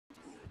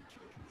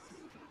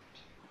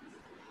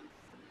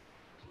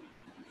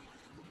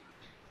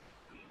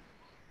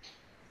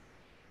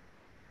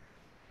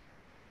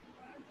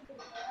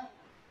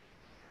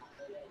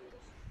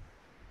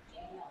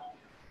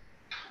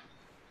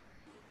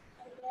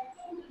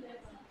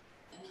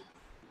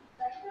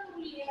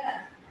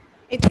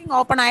I think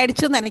open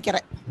ஆயிடுச்சுன்னு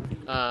நினைக்கிறேன்.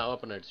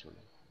 Open ஆயிடுச்சு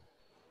மேடம்.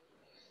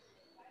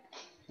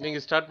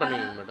 நீங்கள் ஸ்டார்ட்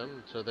பண்ணுவீங்க மேடம்.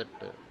 ஸோ தட்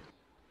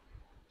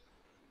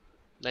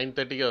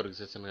 9:30க்கு அவருக்கு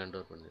செஷன் ஹேண்ட்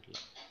ஓவர்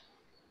பண்ணிடலாம்.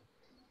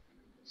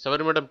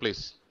 Sabari madam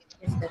please.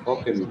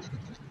 Okay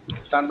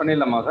start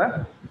பண்ணிடலாமா சார்?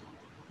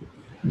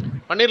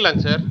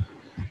 பண்ணிடலாங்க சார்.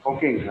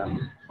 ஓகேங்க sir.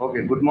 Okay,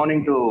 good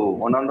morning to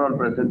one and all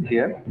present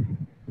here.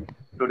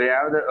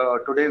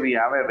 Today we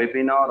have a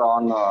webinar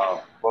on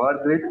power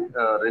grid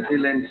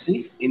resiliency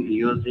in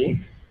USA.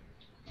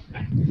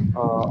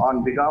 On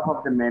behalf of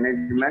the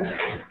management,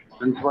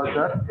 principal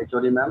sir,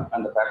 HOD ma'am,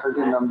 and the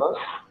faculty members,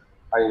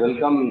 I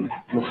welcome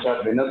Mr.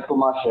 Vinod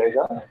Kumar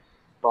Shegar,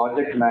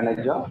 project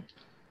manager,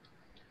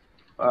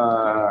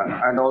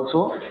 and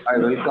also I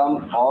welcome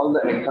all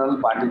the external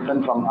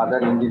participants from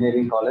other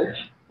engineering college.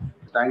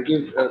 Thank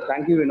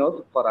you Vinod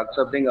for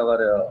accepting our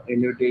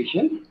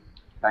invitation.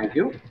 Thank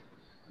you.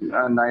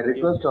 And I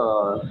request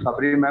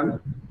Sabri ma'am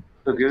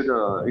to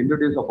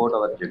introduce about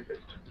our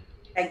checklist.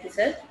 Thank you,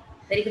 sir.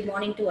 Very good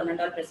morning to one and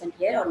all present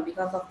here. On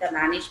behalf of the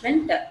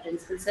management,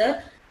 principal sir,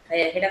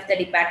 head of the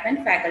department,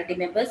 faculty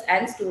members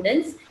and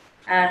students,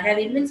 have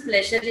immense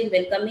pleasure in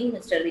welcoming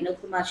Mr. Vinod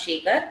Kumar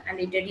Shegar and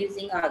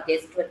introducing our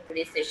guest for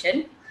today's session.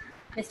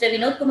 Mr.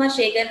 Vinod Kumar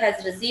Shegar has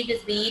received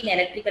his BE in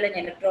Electrical and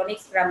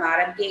Electronics from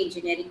RMK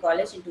Engineering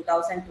College in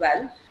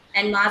 2012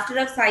 and Master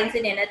of Science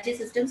in Energy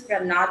Systems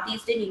from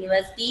Northeastern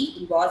University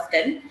in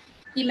Boston.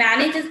 He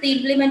manages the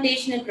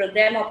implementation and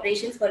program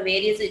operations for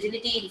various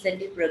utility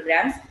incentive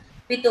programs.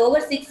 With over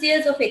 6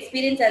 years of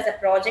experience as a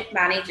project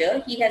manager,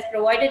 he has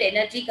provided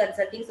energy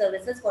consulting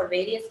services for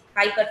various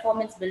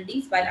high-performance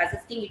buildings while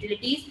assisting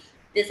utilities,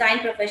 design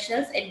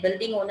professionals, and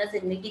building owners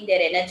in meeting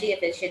their energy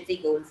efficiency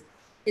goals.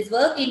 His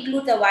work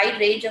includes a wide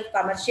range of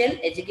commercial,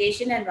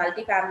 education, and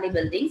multifamily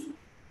buildings.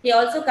 He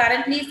also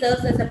currently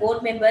serves as a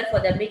board member for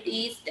the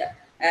Mid-East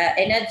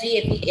Energy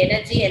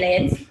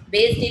Alliance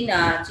based in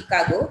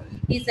Chicago.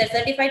 He is a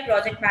certified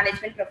project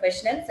management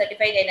professional,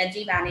 certified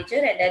energy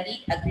manager, and a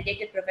lead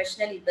accredited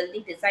professional in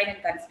building design and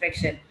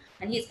construction.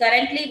 And he is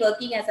currently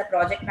working as a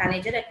project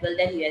manager at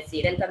Moden,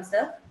 USA. Welcome,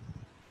 sir.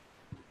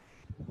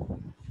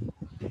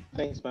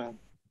 Thanks, ma'am.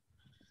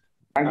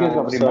 Thank you,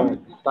 Sabri ma'am.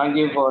 Thank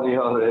you for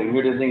your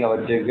introducing our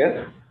chief guest.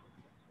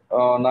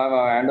 Now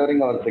I am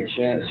handing our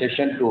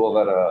session to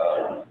our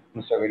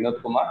Mr. Vinod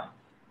Kumar.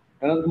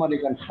 Vinod Kumar,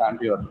 you can start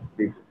your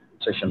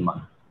session,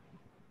 ma'am.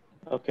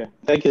 Okay,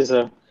 thank you,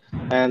 sir.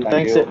 And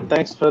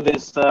thanks for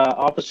this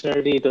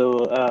opportunity to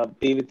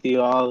be with you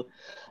all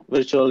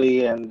virtually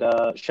and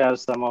share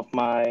some of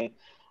my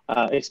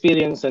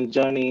experience and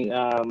journey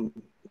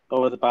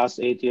over the past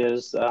 8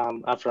 years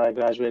after I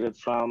graduated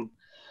from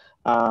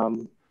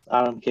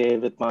RMK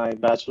with my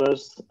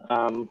bachelor's.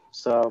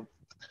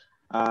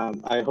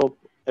 I hope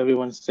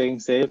everyone's staying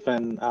safe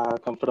and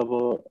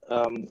comfortable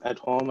at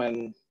home,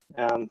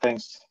 and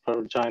thanks for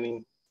joining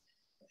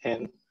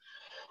in.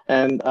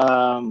 And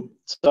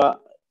so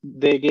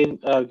they gave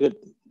a good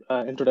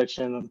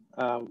introduction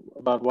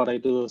about what I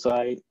do. So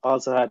I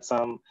also had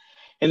some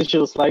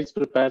initial slides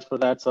prepared for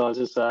that. So I'll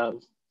just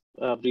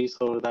breeze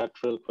over that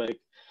real quick.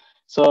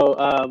 So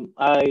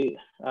I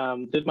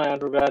did my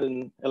undergrad in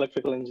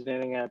electrical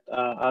engineering at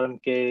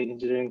RMK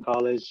Engineering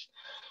College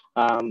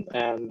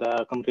and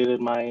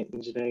completed my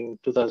engineering in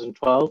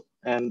 2012.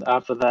 And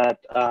after that,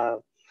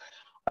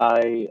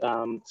 I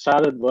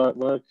started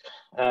work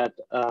at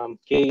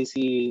KEC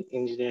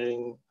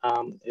Engineering.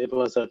 It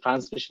was a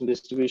transmission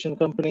distribution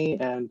company,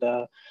 and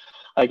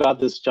I got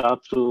this job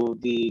through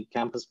the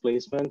campus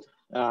placement.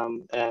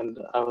 And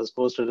I was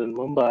posted in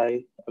Mumbai,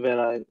 where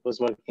I was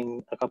working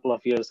a couple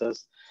of years as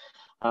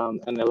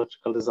an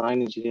electrical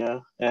design engineer.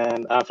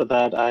 And after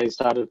that, I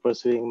started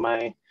pursuing my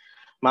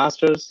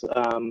master's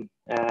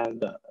and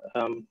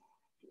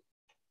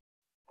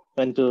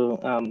went to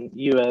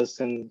US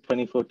in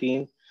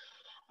 2014.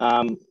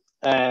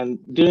 And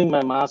during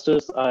my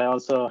master's, I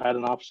also had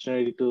an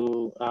opportunity to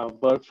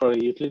work for a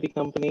utility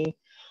company.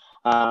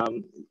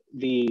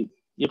 The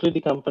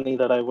utility company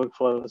that I work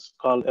for is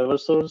called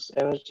Eversource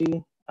Energy.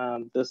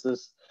 This is,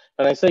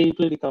 when I say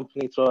utility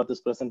company throughout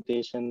this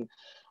presentation,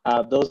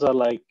 those are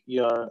like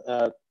your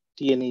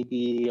TNEB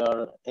or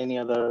any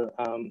other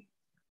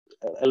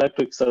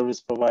electric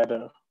service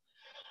provider.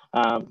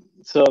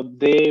 So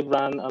they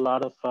run a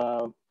lot of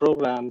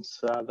programs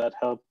that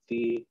help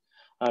the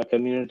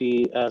community,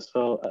 as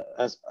well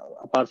as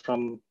apart from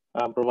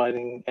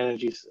providing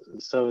energy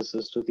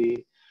services to the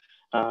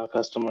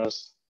customers.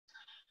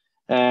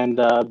 And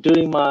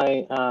during my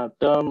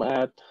term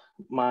at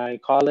my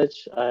college,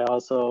 I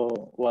also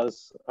was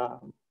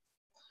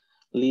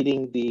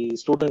leading the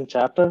student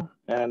chapter,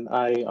 and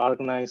I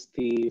organized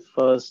the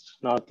first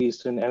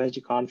Northeastern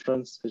Energy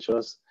Conference, which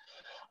was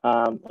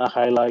a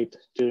highlight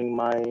during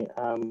my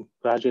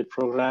graduate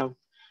program.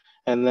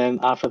 And then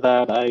after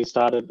that, I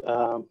started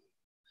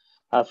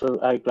after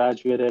I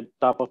graduated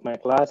top of my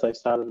class, I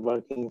started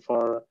working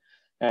for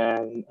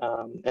an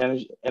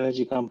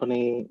energy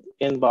company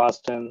in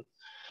Boston,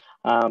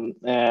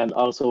 and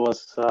also was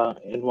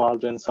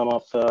involved in some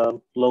of the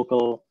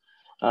local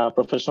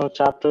professional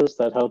chapters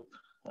that help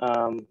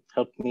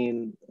helped me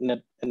in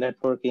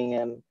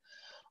networking and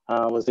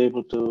was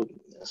able to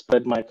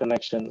spread my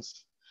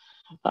connections.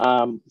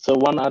 So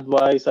one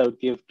advice I would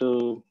give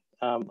to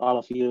all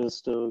of you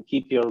is to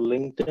keep your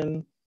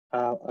LinkedIn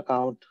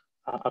account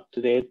up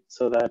to date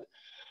so that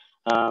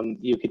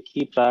you could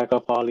keep track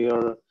of all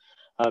your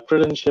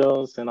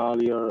credentials and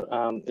all your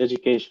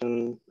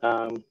education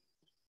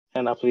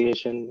and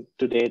affiliation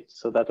to date,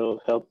 so that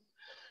will help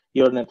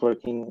your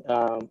networking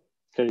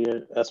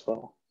career as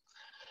well.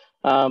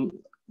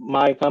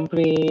 My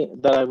company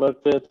that I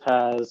work with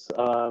has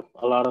a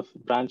lot of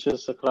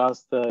branches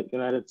across the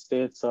United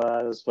States. So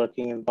I was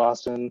working in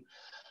Boston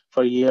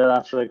for a year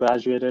after I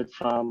graduated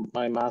from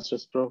my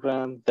master's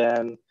program.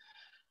 Then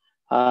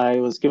I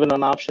was given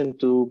an option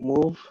to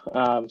move.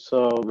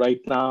 So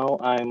right now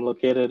I'm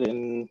located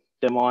in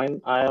Des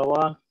Moines,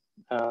 Iowa,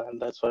 and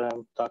that's where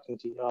I'm talking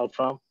to you all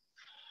from.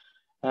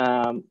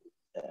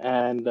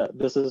 And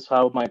this is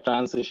how my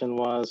transition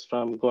was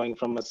from going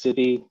from a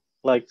city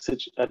like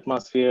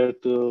atmosphere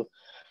to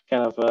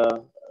kind of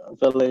a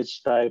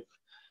village type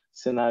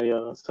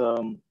scenario.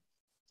 So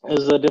it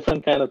was a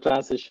different kind of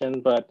transition,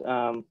 but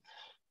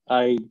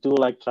I do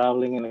like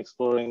traveling and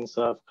exploring.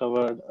 So I've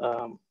covered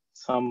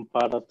some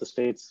part of the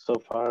states so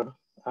far,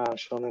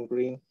 shown in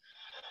green.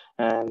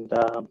 And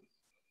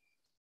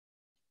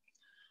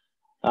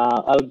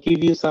I'll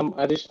give you some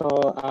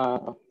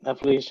additional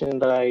affiliation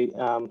that I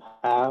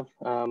have.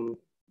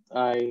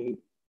 I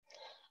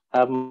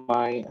have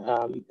my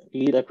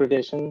LEED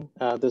accreditation.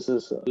 This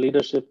is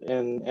leadership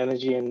in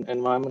energy and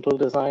environmental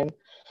design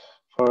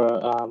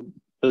for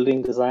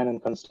building design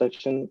and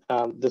construction.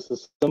 This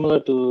is similar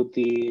to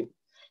the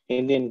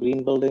Indian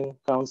Green Building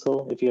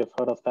Council, if you have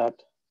heard of that.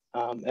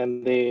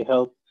 And they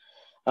help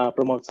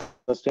promote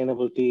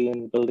sustainability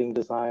in building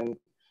design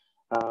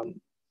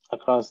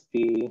across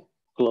the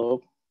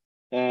globe.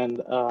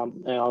 And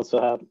I also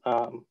have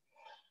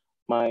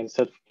my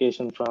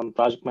certification from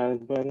Project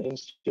Management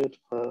Institute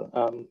for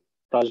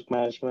project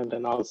management,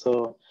 and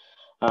also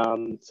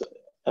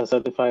a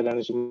certified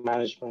energy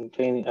management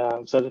training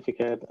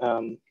certificate,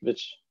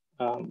 which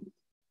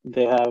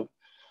they have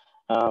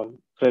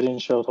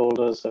credential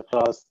holders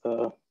across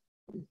the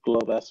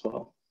globe as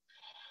well.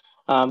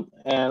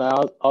 And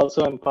I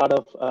also am part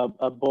of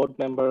a board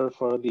member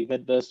for the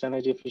Midwest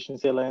Energy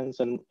Efficiency Alliance,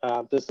 and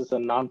this is a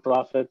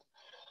nonprofit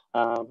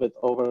with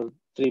over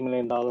 $3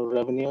 million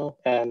revenue,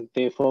 and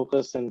they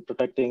focus in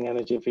protecting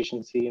energy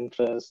efficiency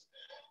interests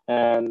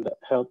and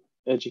help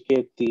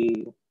educate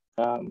the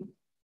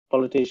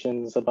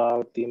politicians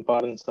about the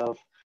importance of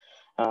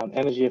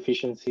energy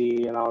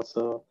efficiency, and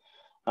also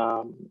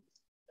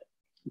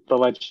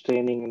provides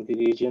training in the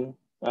region.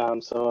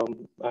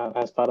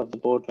 As part of the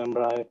board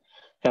member, I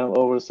kind of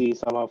oversee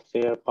some of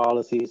their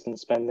policies and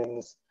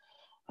spendings,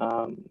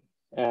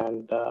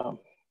 and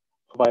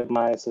provide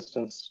my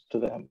assistance to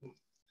them.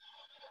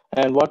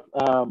 And what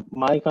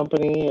my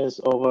company is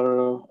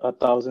over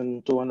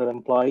 1,200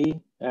 employees,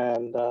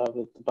 and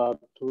with about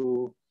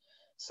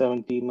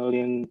 $270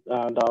 million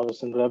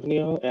in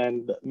revenue.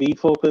 And we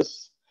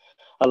focus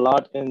a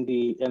lot in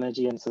the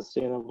energy and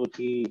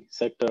sustainability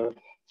sector.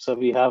 So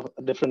we have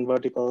different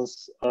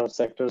verticals or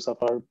sectors of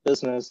our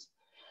business,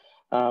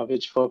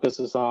 which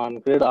focuses on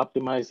grid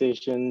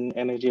optimization,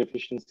 energy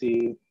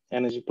efficiency,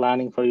 energy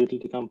planning for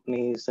utility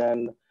companies,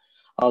 and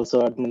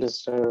also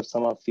administer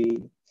some of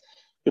the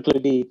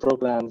utility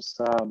programs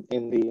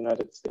in the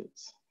United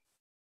States.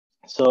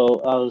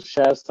 So I'll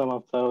share some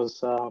of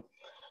those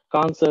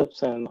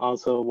concepts and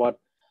also what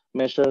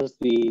measures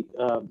the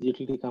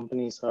utility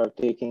companies are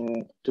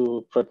taking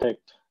to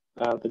protect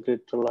the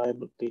grid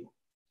reliability.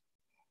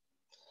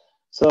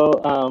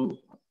 So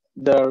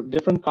there are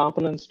different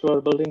components to our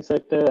building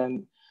sector,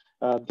 and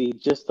the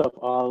gist of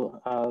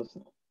all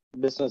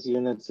business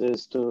units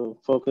is to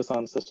focus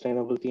on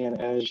sustainability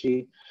and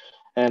energy.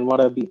 And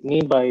what I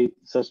mean by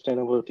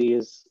sustainability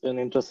is an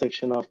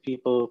intersection of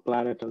people,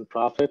 planet, and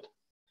profit.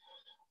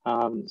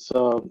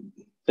 So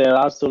there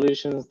are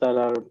solutions that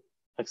are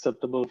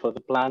acceptable for the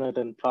planet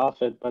and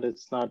profit, but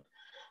it's not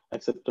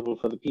acceptable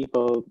for the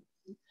people.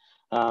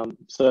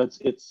 So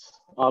it's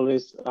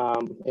always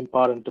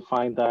important to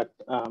find that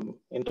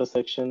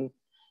intersection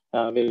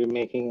where you're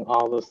making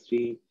all those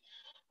three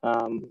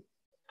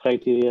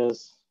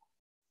criterias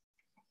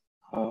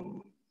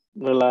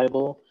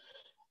reliable.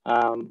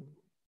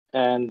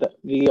 And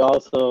we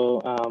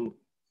also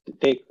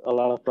take a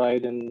lot of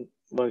pride in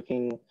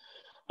working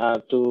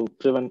to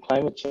prevent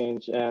climate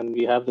change. And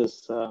we have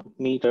this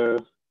meter.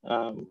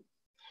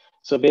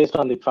 So based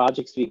on the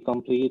projects we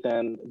complete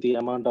and the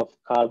amount of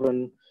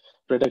carbon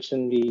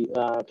reduction we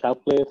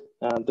calculate,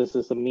 this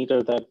is a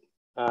meter that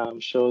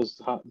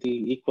shows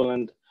the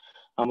equivalent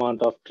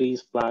amount of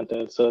trees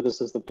planted. So this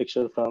is the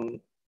picture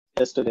from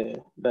yesterday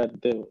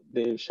that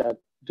they shared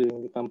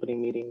during the company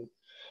meeting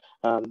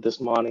this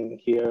morning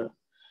here.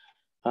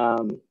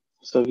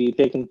 So we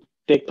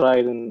take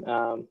pride in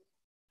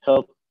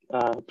help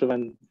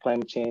prevent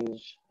climate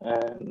change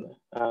and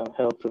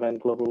help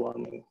prevent global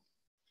warming.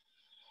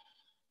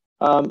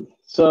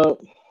 So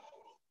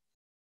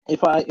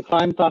if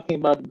I'm talking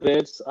about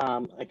grids,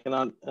 I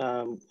cannot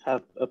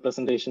have a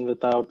presentation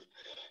without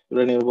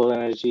renewable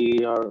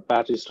energy or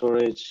battery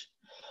storage.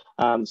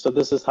 So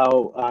this is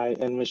how I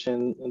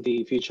envision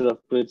the future of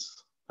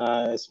grids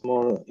is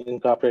more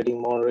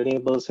incorporating more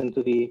renewables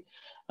into the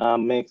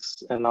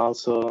mix, and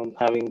also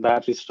having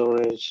battery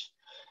storage.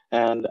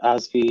 And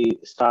as we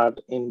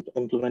start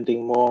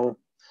implementing more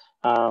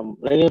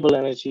renewable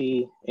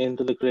energy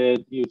into the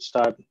grid, you'd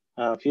start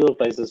fuel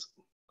prices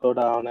go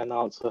down and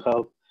also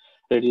help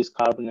reduce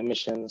carbon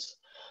emissions.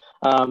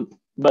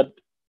 But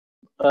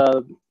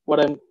what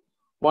I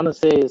want to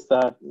say is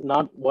that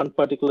not one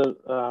particular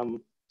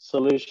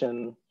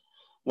solution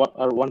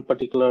or one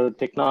particular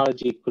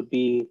technology could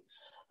be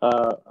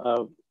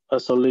a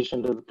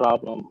solution to the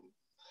problem.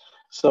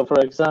 So, for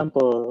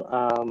example,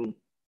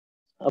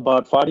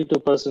 about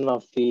 42%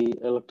 of the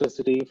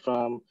electricity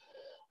from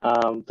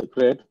the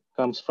grid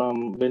comes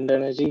from wind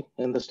energy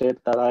in the state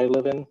that I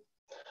live in.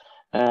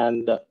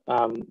 And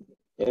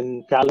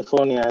in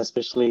California,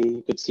 especially,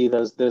 you could see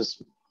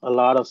there's a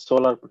lot of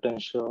solar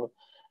potential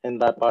in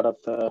that part of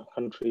the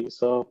country.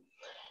 So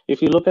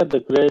if you look at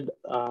the grid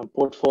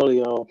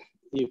portfolio,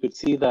 you could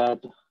see that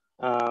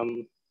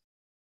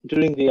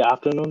during the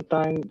afternoon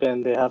time,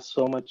 when they have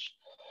so much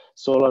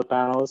solar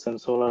panels and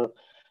solar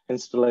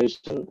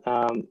installation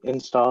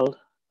installed,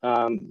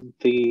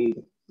 the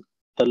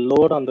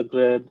load on the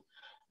grid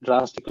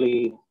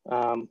drastically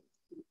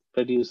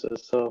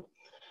reduces. So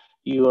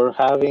you are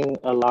having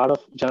a lot of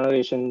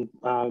generation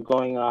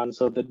going on.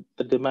 So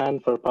the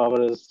demand for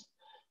power is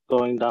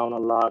going down a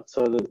lot.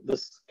 So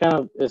this kind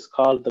of is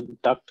called the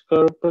duct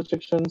curve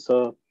projection.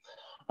 So,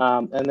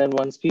 and then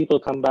once people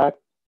come back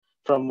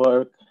from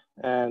work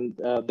and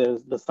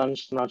the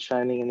sun's not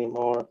shining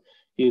anymore,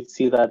 you'd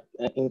see that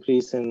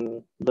increase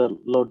in the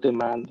load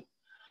demand.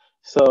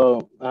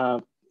 So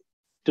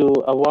to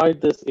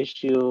avoid this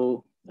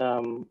issue,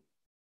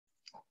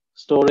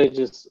 storage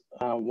is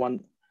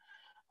one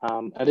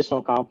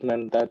additional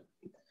component that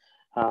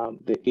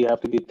you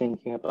have to be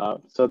thinking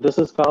about. So this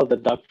is called the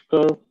duct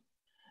curve.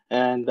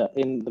 And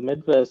in the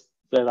Midwest,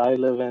 where I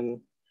live in,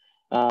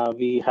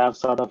 we have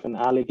sort of an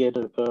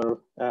alligator curve,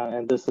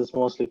 and this is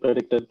mostly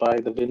predicted by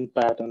the wind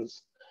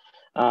patterns.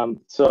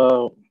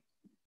 So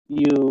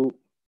you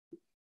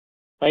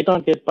might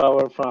not get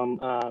power from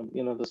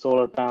the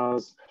solar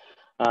panels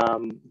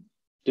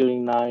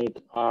during night,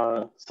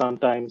 or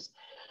sometimes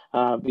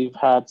we've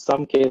had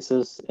some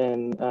cases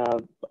in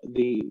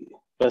the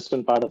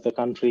western part of the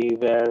country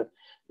where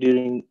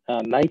during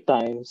night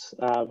times,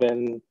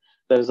 when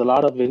there's a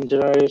lot of wind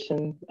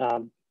generation,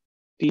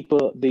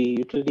 the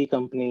utility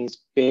companies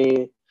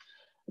pay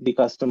the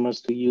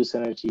customers to use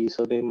energy,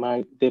 so they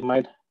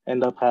might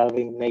end up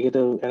having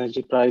negative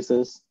energy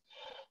prices.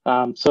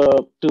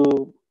 So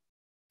to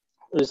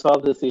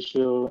resolve this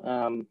issue,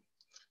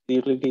 the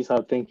utilities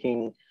are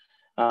thinking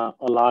a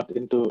lot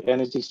into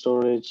energy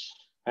storage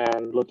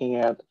and looking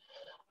at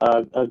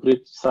a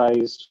grid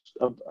size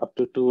of up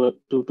to 2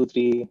 to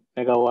 3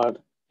 megawatt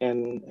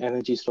in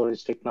energy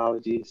storage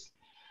technologies.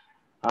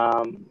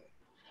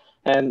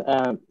 And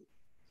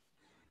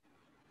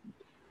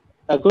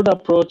a good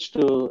approach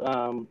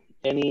to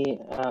any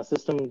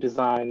system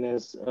design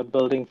is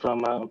building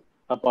from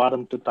a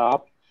bottom to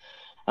top.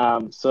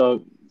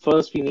 So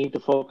first, we need to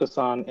focus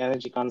on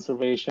energy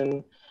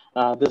conservation.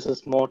 This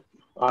is more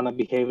on a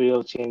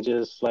behavioral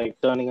changes, like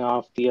turning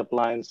off the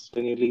appliance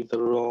when you leave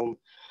the room,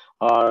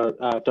 or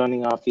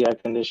turning off the air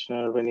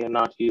conditioner when you're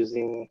not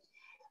using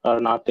or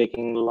not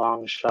taking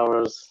long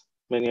showers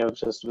when you're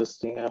just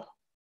visiting a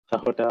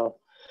hotel.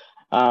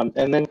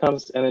 And then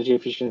comes energy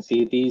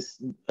efficiency.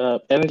 These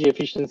energy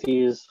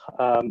efficiency is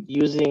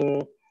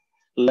using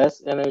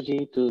less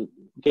energy to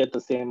get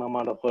the same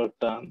amount of work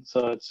done.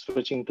 So it's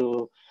switching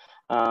to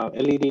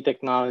LED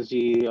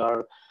technology,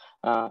 or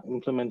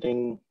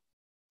implementing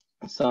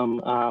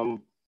some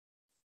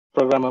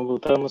programmable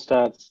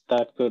thermostats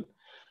that could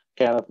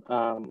kind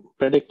of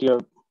predict your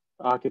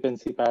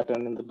occupancy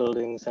pattern in the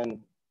buildings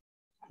and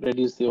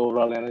reduce the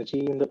overall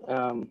energy in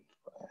the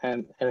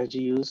and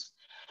energy use.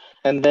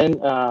 And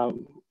then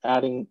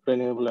adding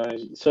renewable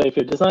energy. So if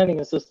you're designing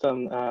a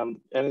system,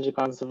 energy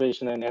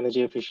conservation and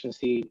energy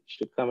efficiency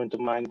should come into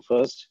mind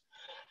first.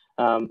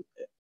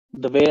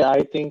 The way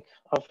I think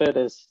of it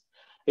is,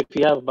 if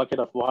you have a bucket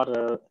of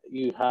water,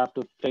 you have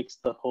to fix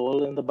the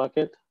hole in the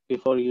bucket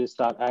before you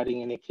start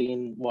adding any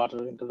clean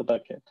water into the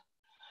bucket.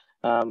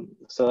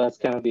 So that's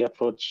kind of the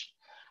approach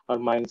or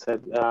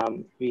mindset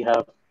we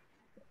have.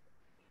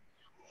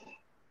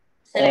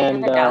 Sir, I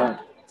have a doubt.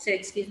 Sir,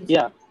 excuse me.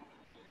 Yeah.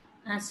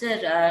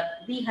 Sir,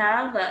 we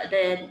have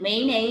the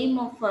main aim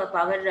of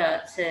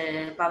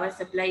power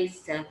supply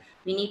is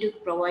we need to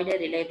provide a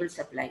reliable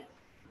supply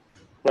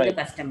to the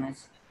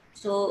customers.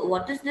 So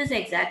what is this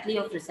exactly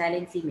of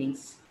resiliency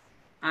means?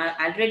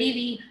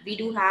 Already we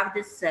do have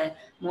this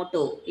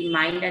motto in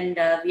mind,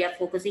 and we are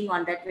focusing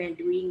on that when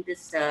doing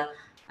this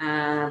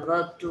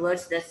work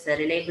towards this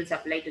reliable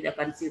supply to the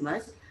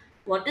consumers.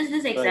 What is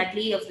this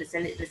exactly of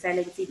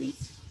resiliency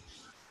means?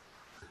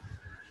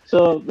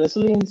 So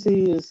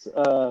resiliency is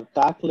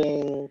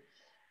tackling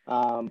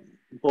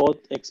both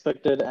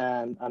expected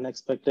and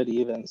unexpected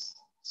events.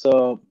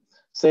 So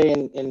say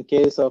in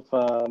case of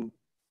an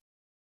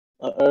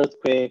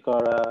earthquake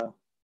or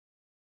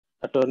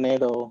a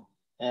tornado,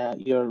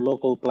 your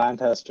local plant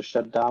has to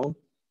shut down.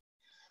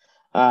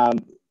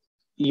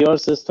 Your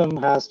system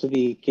has to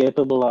be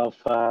capable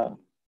of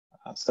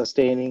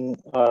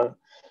sustaining or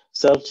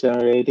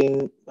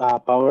self-generating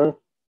power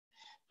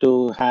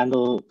to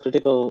handle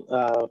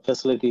critical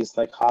facilities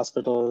like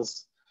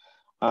hospitals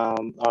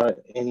or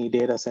any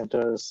data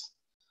centers.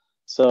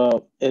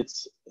 So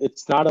it's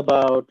not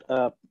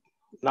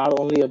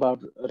only about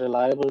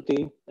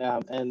reliability,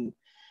 and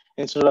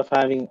instead of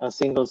having a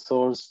single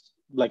source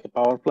like a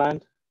power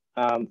plant,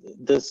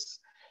 this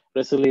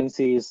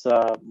resiliency is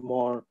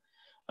more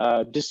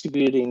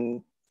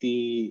distributing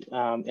the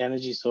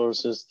energy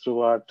sources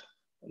throughout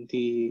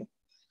the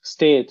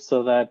state,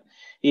 so that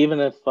even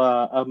if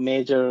a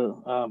major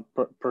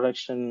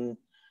production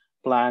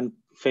plant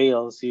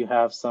fails, you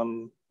have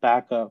some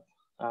backup,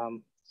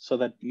 so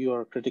that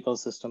your critical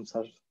systems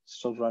are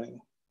still running.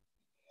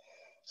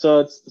 So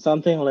it's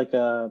something like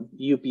a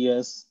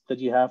UPS that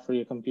you have for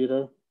your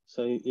computer.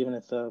 So even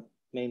if the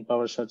main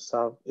power shuts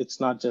off, it's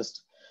not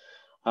just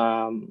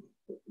the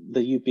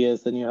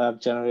UPS, then you have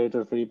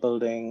generator for your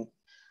building.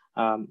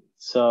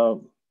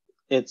 So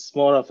it's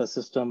more of a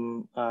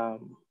system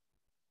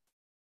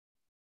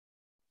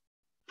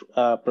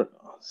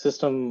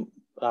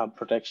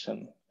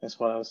protection is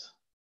what I was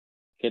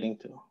getting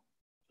to.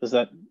 Does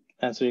that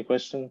answer your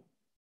question?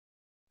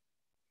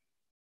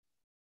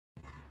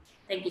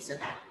 Thank you, sir.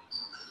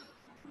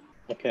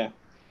 Okay.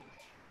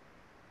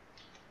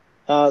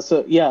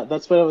 So yeah,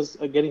 that's what I was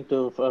getting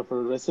to. For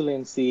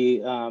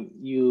resiliency,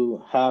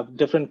 you have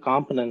different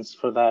components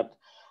for that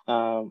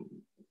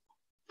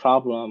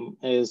problem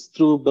is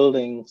through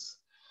buildings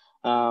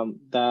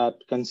that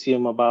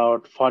consume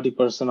about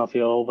 40% of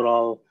your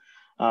overall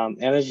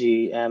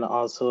energy, and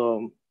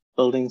also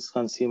buildings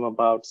consume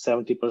about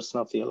 70%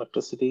 of the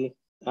electricity.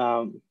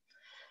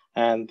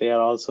 And they are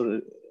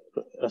also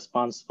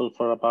responsible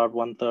for about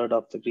 1/3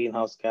 of the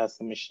greenhouse gas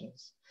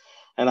emissions.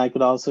 And I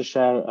could also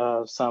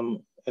share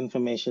some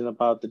information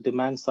about the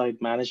demand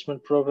side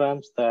management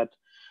programs that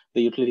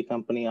the utility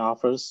company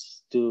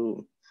offers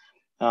to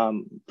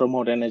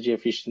promote energy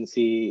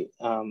efficiency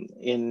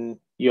in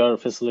your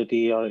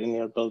facility or in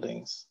your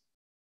buildings.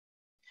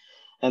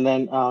 And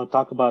then I'll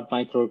talk about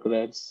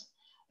microgrids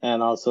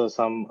and also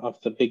some of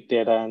the big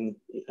data and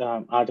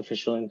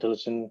artificial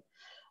intelligence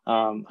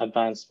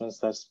advancements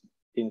that's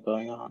been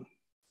going on.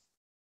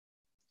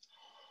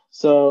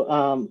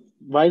 So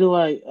why do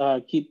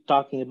I keep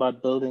talking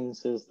about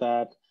buildings is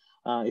that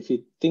if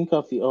you think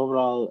of the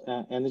overall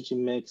energy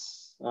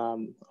mix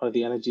or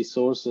the energy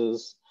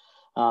sources,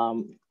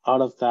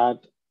 out of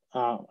that,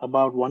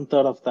 about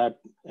 1/3 of that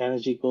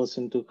energy goes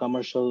into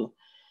commercial,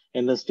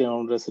 industrial,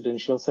 and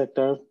residential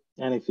sector.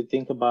 And if you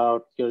think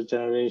about your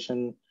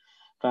generation,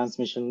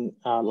 transmission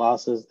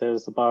losses,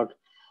 there's about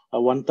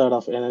 1/3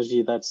 of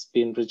energy that's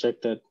been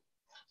rejected.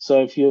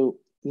 So if you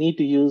need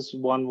to use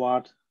 1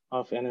 watt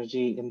of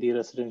energy in the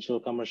residential,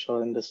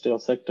 commercial, industrial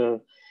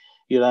sector,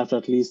 you'll have to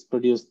at least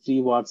produce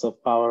 3 watts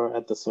of power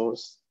at the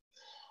source.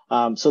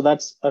 So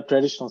that's a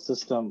traditional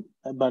system.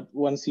 But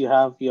once you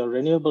have your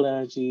renewable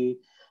energy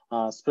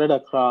spread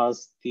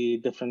across the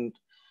different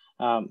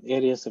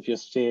areas of your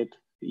state,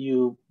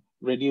 you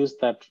reduce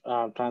that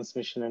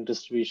transmission and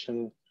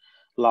distribution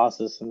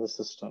losses in the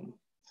system.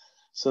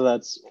 So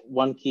that's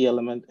one key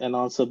element. And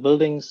also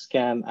buildings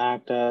can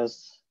act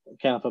as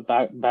kind of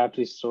a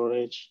battery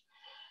storage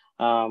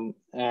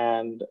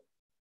and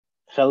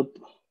help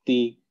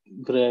the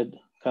grid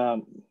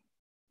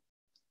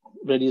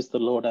reduce the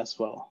load as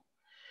well.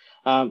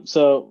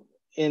 So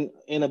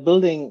in a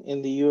building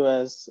in the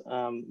US,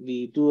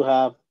 we do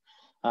have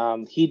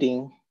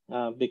heating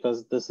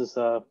because this is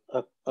a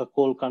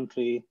cold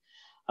country,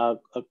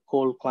 a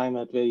cold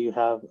climate where you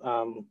have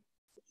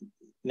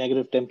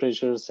negative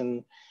temperatures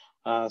in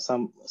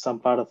some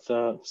part of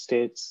the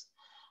states.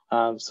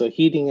 So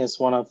heating is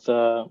one of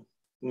the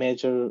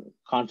major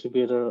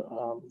contributor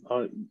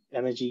or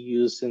energy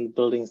use in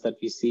buildings that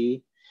we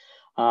see.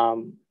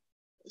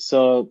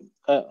 So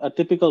a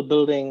typical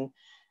building,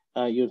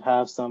 you'd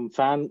have some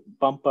fan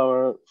pump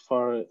power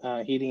for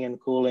heating and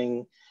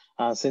cooling.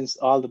 Since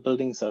all the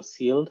buildings are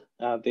sealed,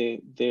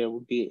 they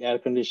would be air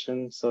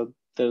conditioned. So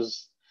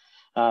there's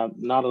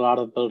not a lot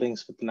of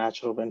buildings with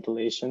natural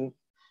ventilation.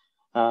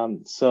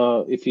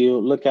 So if you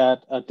look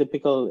at a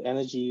typical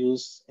energy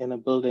use in a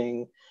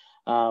building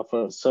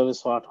for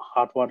service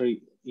hot water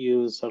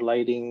use or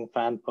lighting,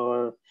 fan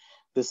power,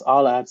 this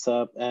all adds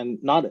up.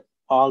 And not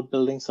all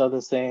buildings are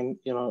the same.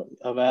 You know,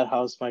 a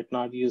warehouse might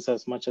not use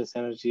as much as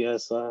energy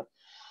as a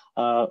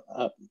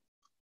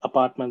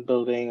apartment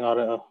building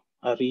or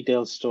a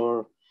retail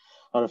store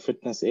or a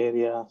fitness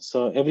area.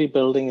 So every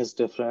building is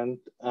different.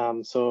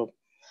 So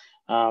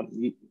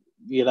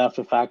you'll have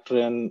to factor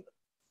in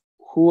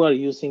who are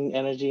using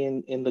energy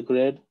in the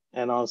grid,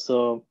 and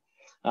also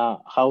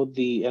how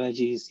the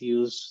energy is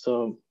used.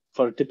 So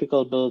for a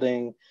typical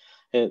building,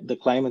 the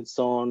climate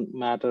zone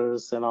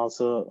matters, and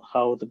also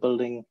how the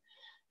building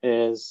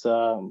is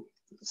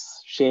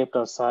shaped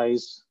or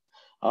sized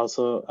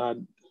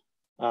also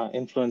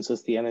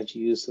influences the energy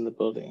use in the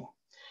building.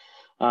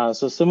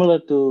 So similar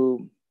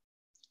to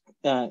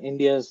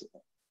India's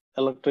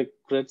electric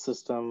grid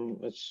system,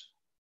 which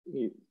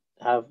you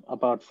have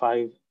about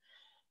 5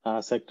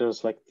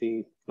 sectors like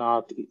the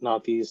north,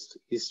 northeast,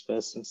 east,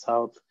 west, and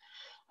south.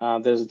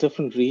 There's a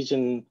different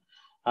region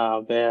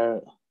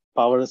where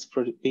power is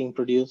being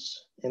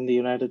produced in the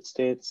United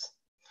States.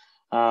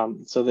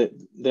 So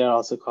they're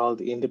also called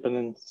the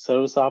independent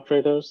service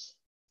operators.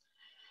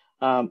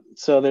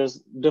 So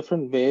there's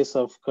different ways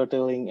of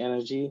curtailing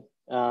energy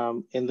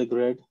in the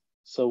grid.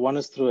 So one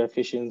is through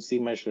efficiency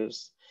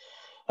measures.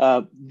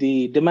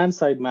 The demand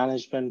side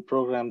management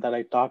program that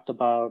I talked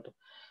about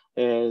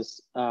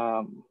is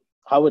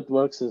how it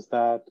works is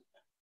that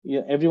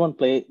everyone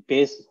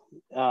pays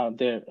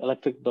their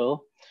electric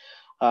bill.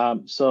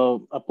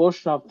 So a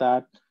portion of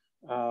that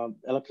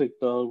electric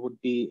bill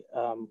would be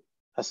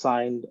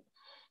assigned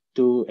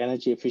to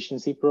energy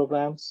efficiency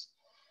programs.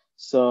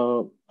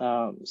 So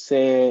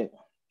say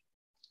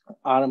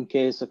RMK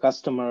is a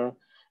customer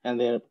and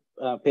they're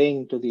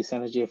paying to these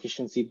energy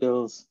efficiency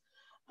bills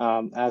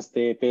as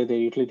they pay their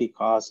utility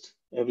cost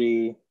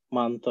every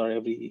month or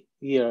every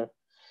year.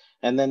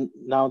 And then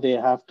now they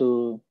have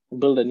to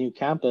build a new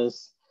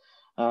campus.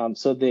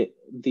 So the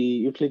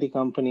utility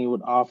company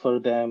would offer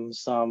them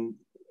some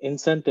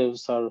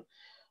incentives or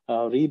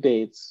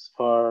rebates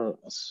for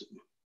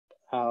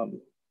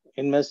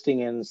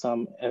investing in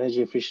some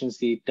energy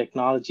efficiency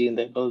technology in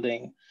their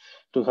building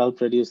to help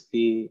reduce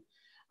the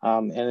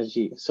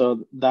energy.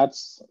 So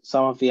that's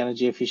some of the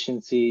energy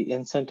efficiency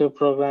incentive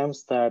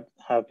programs that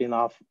have been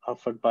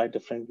offered by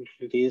different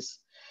utilities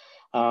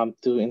to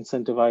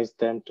incentivize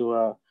them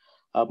to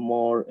a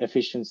more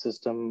efficient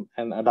system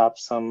and adopt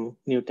some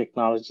new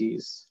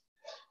technologies.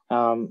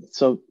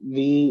 So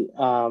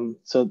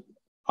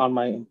on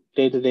my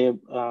day-to-day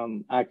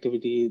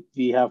activity,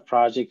 we have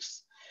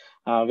projects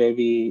where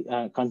we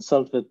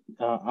consult with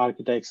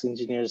architects,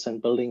 engineers,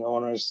 and building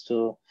owners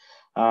to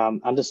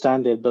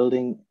understand their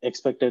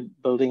expected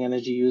building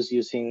energy use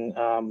using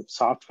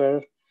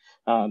software,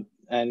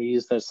 and we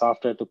use their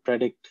software to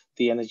predict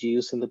the energy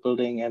use in the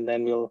building, and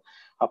then we'll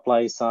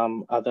apply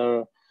some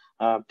other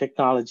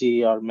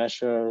technology or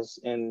measures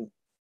in.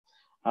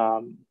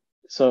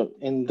 So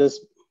in this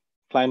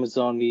climate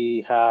zone,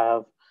 we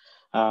have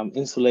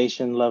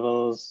insulation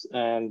levels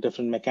and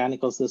different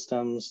mechanical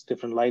systems,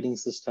 different lighting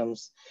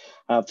systems.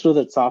 Through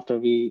that software,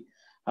 we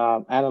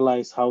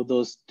analyze how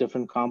those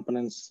different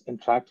components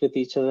interact with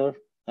each other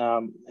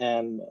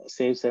and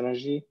saves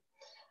energy.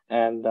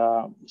 And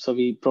so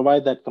we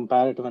provide that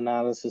comparative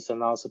analysis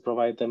and also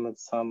provide them with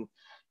some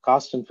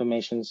cost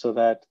information so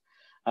that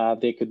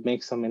they could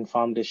make some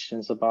informed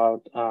decisions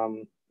about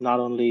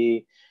not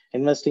only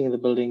investing in the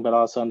building, but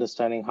also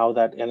understanding how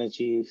that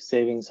energy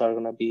savings are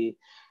going to be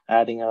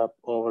adding up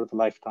over the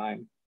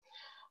lifetime.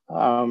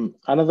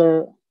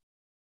 Another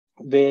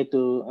way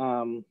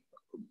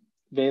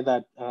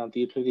that the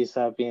utilities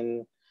have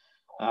been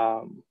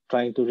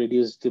trying to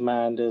reduce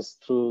demand is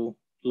through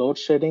load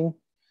shedding.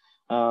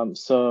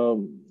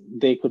 So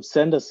they could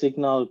send a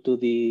signal to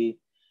the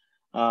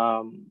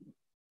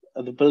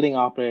building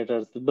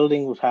operators. The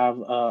building would have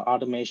an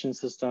automation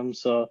system.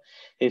 So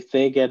if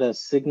they get a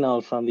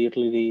signal from the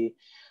utility,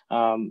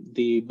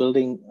 the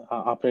building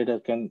operator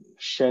can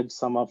shed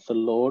some of the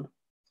load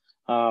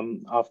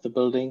of the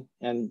building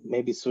and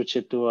maybe switch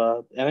it to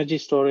a energy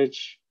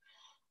storage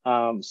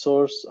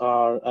source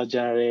or a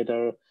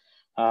generator,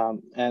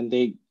 and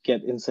they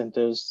get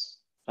incentives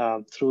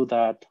through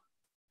that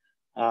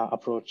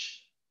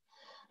approach.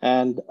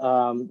 And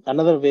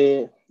another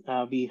way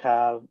we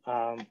have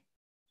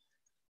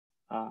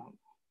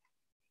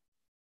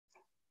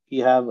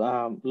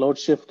load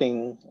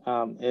shifting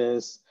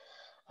is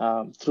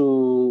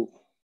through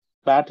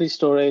battery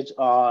storage,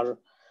 or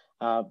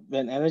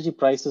when energy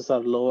prices are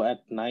low at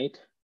night.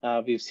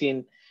 We've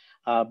seen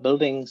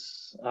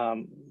buildings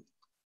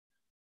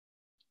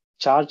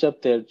charge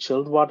up their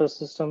chilled water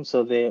system.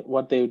 So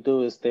what they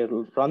do is they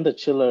run the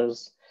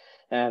chillers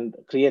and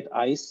create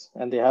ice,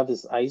 and they have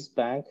this ice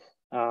bank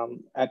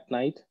at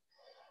night.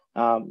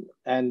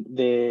 And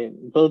they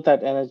build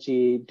that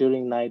energy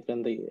during night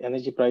when the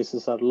energy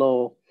prices are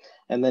low.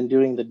 And then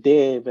during the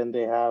day, when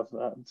they have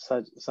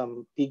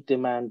some peak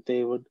demand,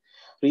 they would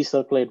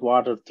recirculate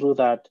water through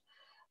that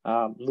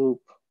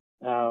loop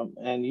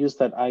and use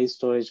that ice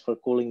storage for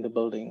cooling the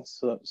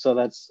buildings. So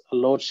that's a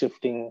load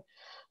shifting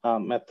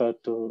method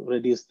to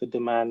reduce the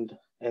demand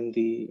in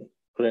the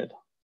grid.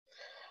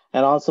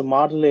 And also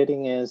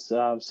modulating is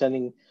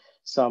sending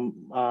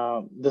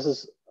some,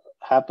 this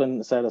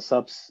happens at a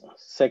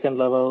sub-second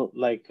level,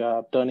 like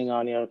turning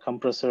on your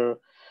compressor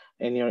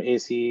in your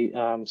AC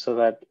so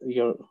that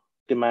your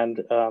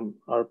demand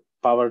or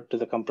power to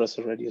the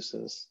compressor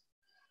reduces.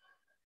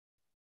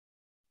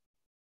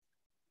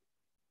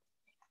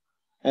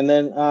 And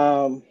then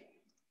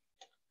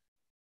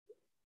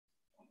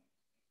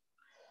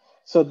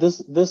So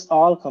this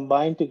all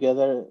combined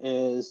together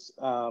is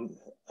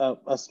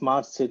a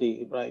smart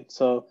city, right?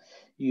 So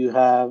you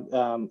have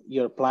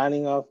your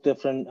planning of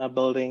different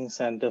buildings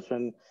and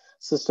different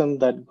system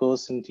that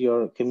goes into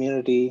your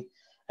community,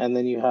 and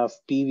then you have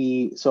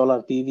PV,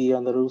 solar PV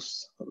on the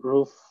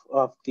roof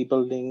of the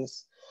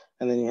buildings,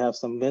 and then you have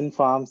some wind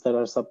farms that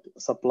are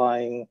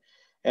supplying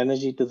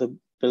energy to the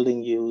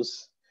building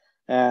use,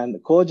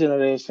 and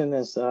cogeneration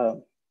is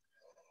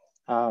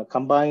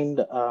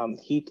combined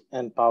heat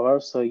and power.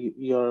 So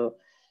you're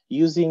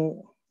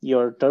using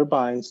your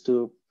turbines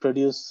to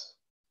produce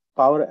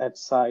power at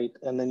site,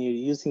 and then you're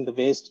using the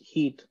waste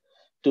heat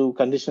to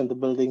condition the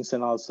buildings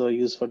and also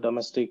use for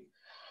domestic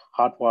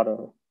hot water.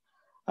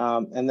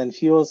 And then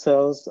fuel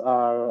cells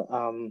are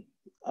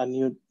a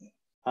new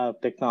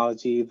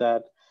technology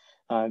that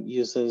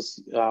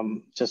uses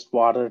just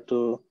water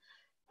to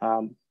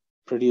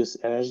produce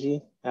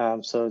energy.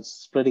 So it's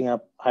splitting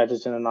up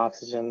hydrogen and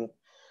oxygen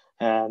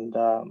and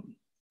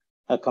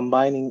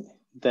combining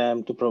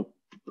them to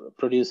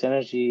produce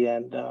energy,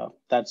 and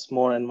that's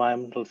more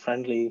environmental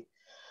friendly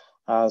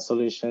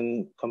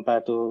solution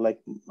compared to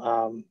like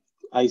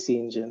IC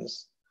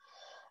engines.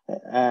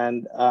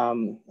 And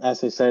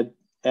as I said,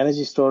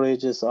 energy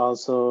storage is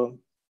also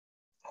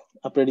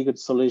a pretty good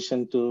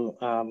solution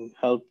to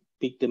help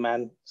peak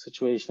demand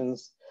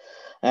situations.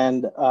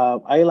 And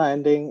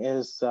islanding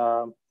is,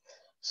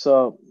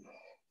 so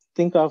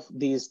think of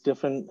these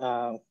different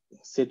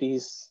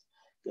cities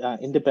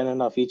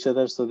independent of each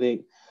other, so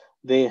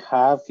they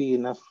have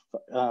enough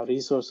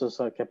resources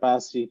or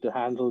capacity to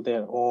handle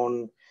their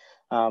own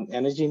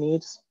energy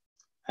needs,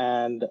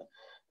 and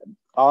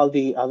all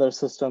the other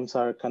systems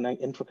are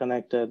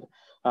interconnected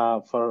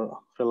for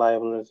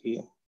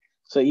reliability.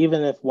 So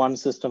even if one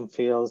system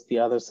fails, the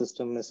other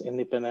system is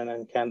independent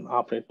and can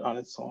operate on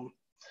its own.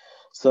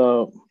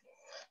 So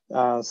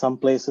some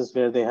places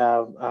where they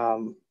have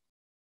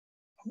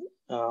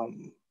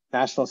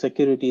national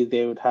security,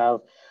 they would have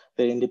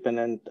their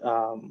independent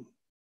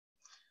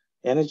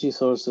energy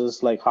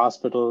sources, like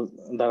hospitals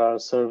that are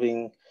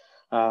serving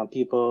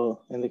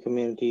people in the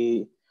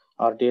community,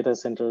 or data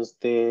centers.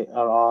 They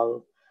are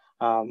all,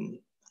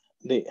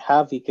 they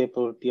have the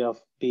capability of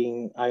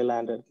being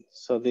islanded.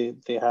 So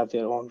they have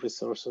their own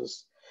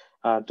resources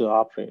to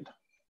operate.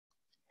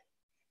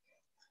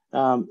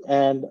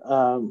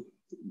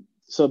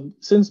 So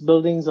since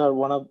buildings are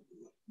one of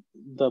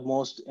the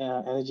most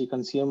energy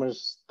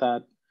consumers,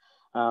 that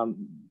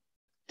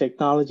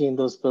technology in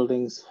those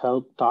buildings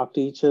help talk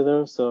to each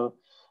other. So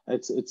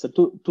it's a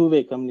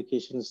two-way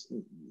communication. It's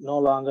no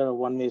longer a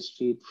one-way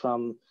street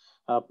from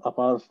a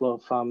power flow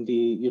from the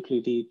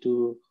utility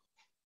to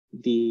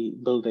the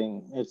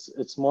building.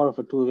 It's more of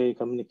a two-way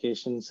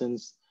communication,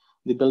 since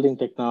the building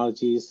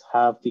technologies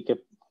have the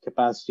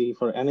capacity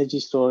for energy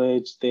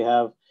storage. They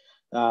have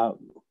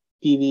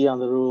PV on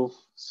the roof.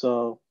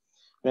 So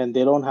when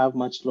they don't have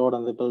much load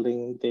on the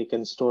building, they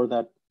can store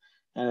that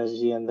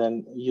energy and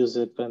then use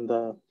it when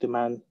the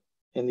demand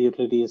in the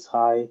utility is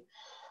high.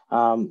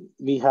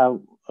 We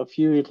have a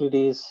few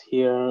utilities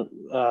here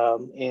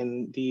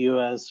in the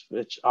US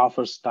which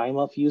offers time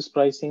of use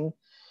pricing.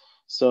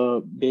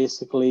 So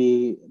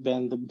basically,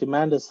 when the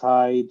demand is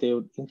high, they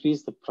would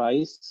increase the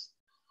price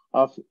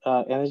of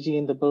energy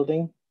in the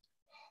building.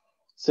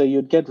 So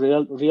you'd get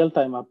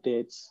real-time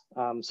updates.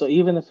 So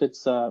even if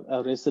it's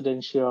a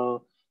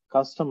residential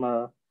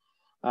customer,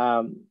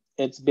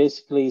 it's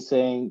basically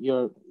saying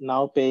you're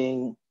now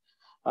paying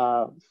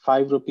 5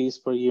 rupees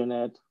per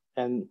unit,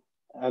 and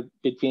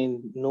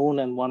between noon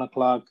and 1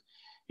 o'clock,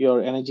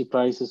 your energy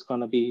price is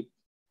going to be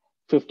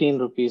 15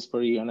 rupees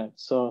per unit.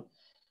 So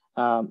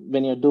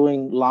when you're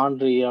doing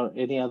laundry or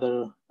any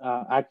other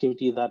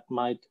activity that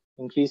might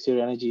increase your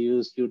energy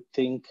use, you'd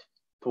think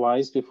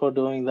twice before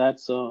doing that.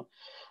 So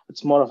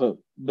it's more of a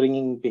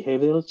bringing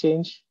behavioral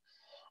change.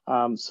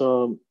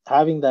 So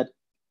having that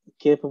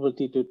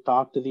capability to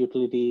talk to the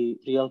utility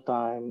real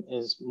time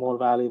is more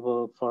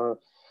valuable for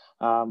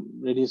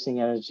reducing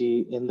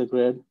energy in the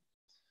grid.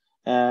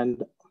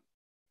 And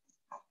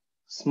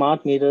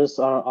smart meters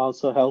are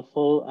also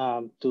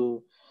helpful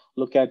to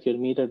look at your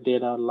meter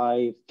data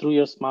live through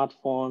your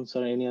smartphones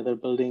or any other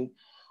building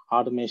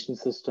automation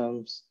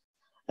systems.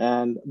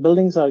 And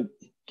buildings are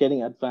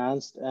getting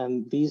advanced,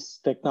 and these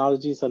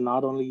technologies are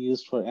not only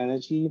used for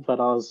energy, but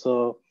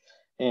also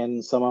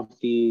in some of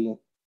the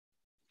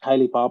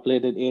highly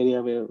populated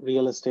area where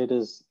real estate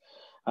is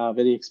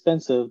very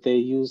expensive. They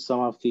use some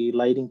of the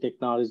lighting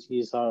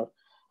technologies or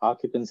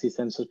occupancy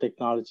sensor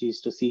technologies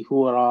to see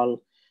who are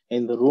all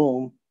in the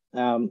room,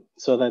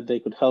 so that they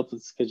could help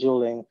with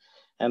scheduling.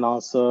 And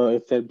also,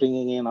 if they're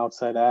bringing in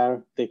outside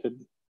air, they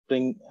could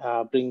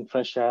bring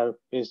fresh air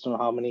based on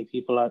how many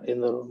people are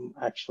in the room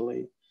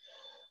actually.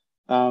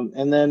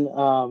 And then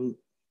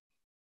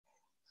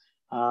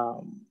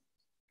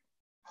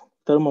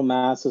thermal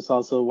mass is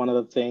also one of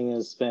the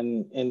things,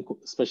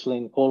 especially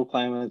in cold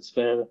climates,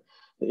 where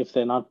if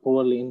they're not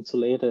poorly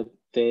insulated,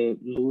 they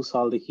lose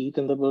all the heat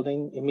in the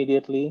building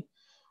immediately.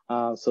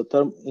 So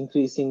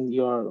increasing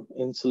your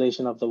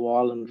insulation of the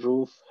wall and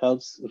roof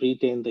helps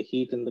retain the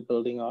heat in the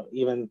building, or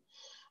even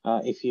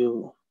if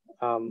you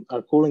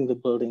are cooling the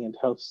building, it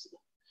helps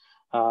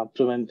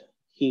prevent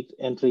heat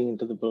entering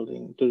into the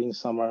building during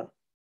summer.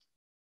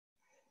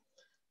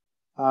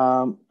 There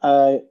are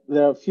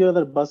a few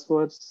other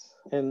buzzwords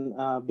in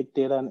big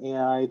data and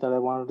AI that I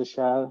wanted to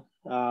share.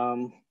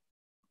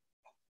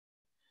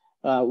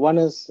 One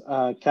is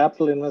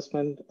capital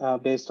investment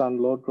based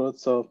on load growth.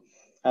 So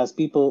as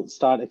people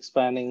start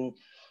expanding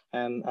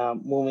and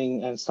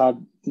moving and start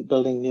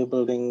building new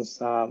buildings,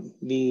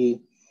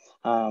 we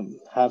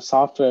have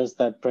softwares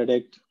that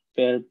predict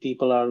where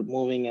people are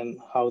moving and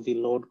how the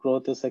load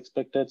growth is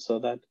expected, so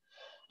that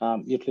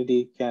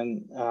utility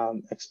can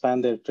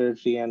expand their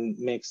territory and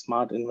make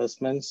smart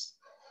investments.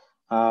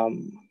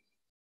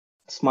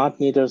 Smart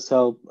meters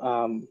help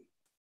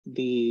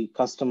the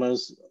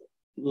customers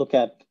look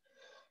at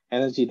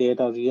energy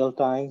data real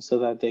time so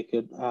that they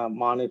could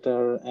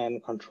monitor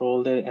and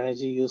control their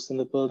energy use in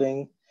the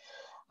building.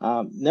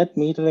 Net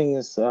metering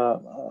is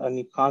a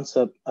new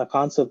concept,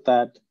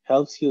 that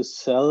helps you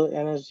sell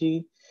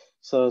energy.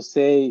 So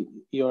say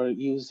you're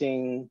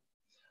using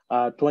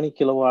 20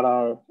 kilowatt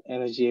hour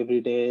energy every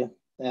day,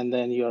 and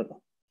then you're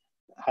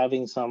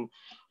having some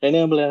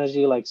renewable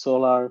energy like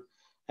solar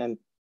and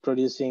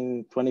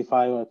producing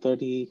 25 or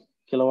 30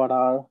 kilowatt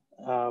hour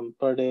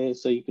per day.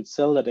 So you could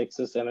sell that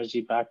excess energy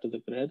back to the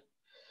grid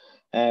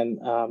and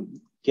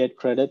get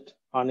credit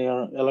on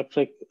your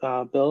electric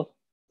bill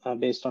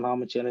based on how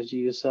much energy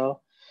you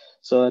sell.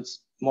 So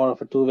it's more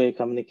of a two-way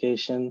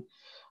communication.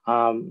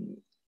 And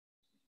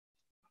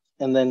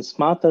then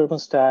smart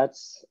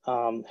thermostats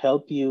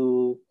help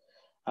you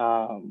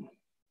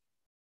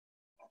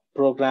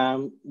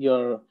program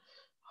your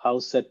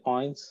house set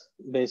points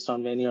based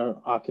on when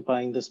you're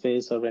occupying the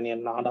space or when you're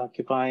not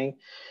occupying.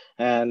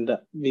 And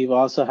we've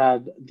also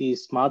had the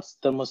smart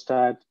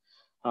thermostat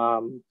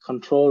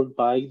controlled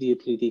by the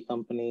utility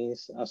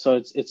companies.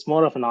 So it's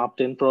more of an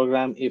opt-in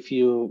program. If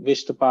you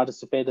wish to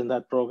participate in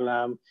that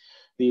program,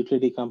 the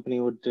utility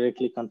company would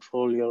directly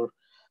control your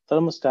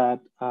thermostat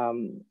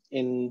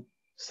in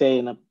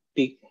a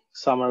peak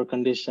summer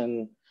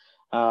condition.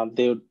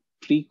 They would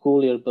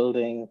pre-cool your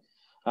building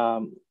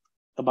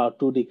about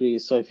 2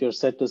 degrees. So if you're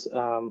set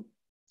to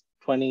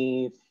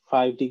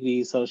 25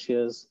 degrees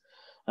Celsius,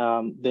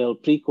 they'll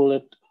pre-cool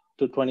it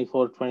to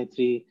 24,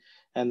 23,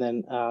 and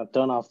then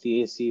turn off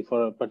the AC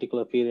for a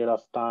particular period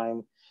of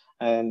time.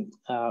 And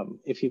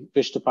if you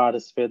wish to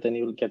participate, then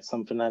you'll get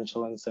some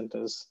financial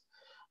incentives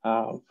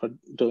for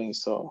doing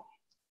so.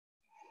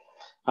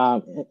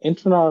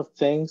 Internet of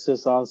Things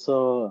is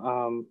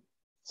also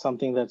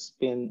something that's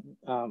been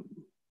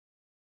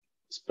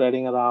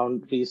spreading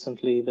around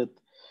recently with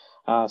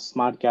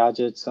smart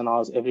gadgets and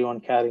everyone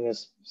carrying a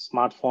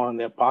smartphone in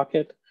their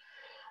pocket.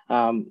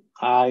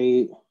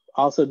 I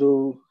also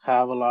do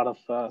have a lot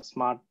of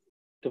smart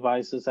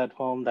devices at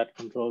home that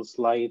controls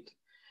light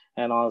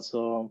and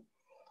also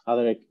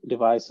other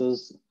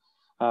devices.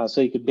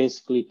 So you could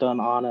basically turn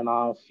on and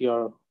off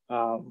your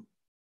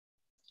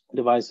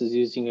devices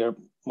using your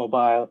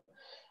mobile,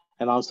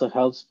 and also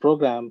helps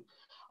program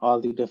all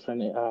the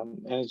different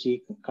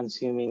energy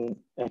consuming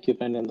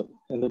equipment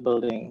in the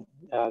building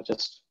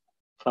just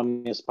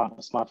from your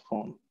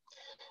smartphone.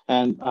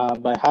 And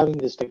by having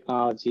this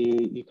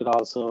technology, you could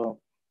also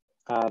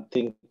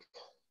think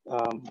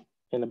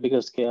in a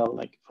bigger scale,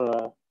 like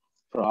for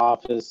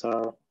office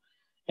or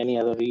any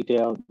other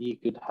retail, you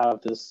could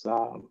have this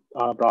on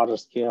a broader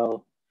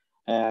scale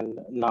and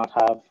not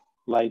have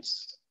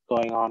lights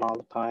going on all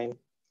the time.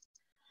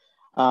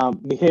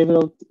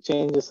 Behavioral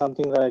change is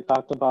something that I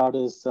talked about,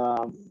 is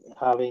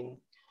having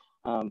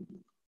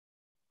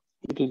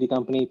utility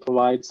company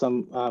provide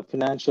some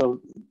financial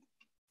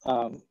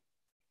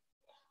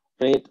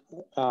rate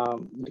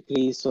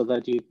decrease so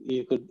that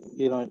you could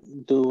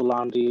do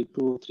laundry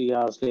 2-3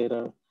 hours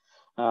later,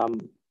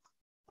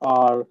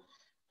 or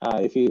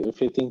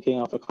if you're thinking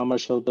of a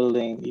commercial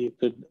building, you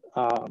could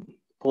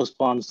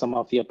postpone some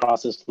of your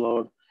process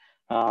load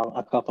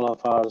a couple of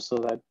hours so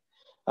that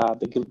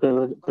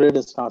the grid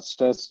is not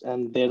stressed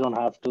and they don't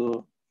have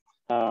to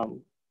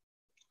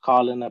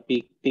call in a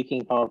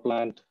peaking power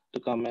plant to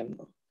come in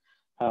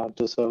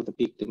to serve the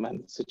peak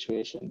demand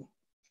situation.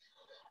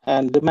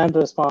 And demand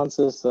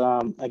responses,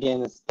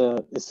 again, it's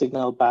the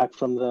signal back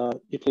from the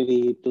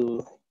utility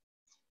to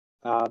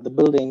the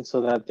building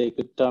so that they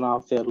could turn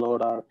off their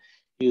load or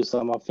use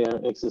some of their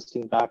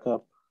existing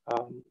backup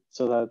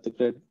so that the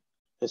grid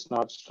is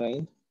not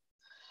strained.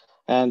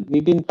 And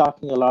we've been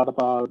talking a lot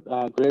about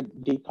grid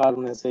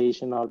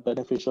decarbonization or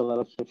beneficial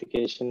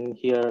electrification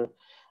here,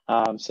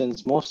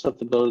 since most of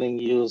the building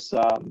use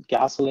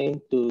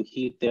gasoline to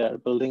heat their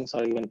buildings,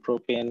 or even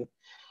propane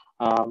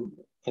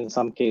in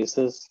some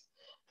cases.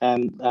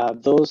 And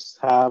those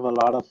have a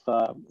lot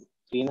of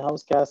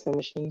greenhouse gas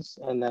emissions.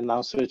 And then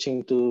now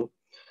switching to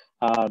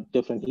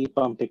different heat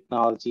pump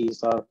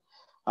technologies or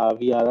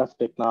VRF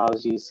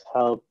technologies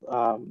help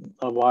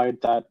avoid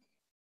that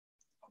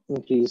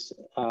increased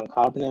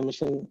carbon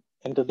emission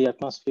into the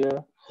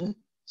atmosphere.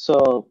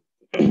 So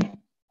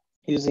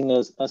using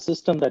a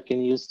system that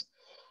can use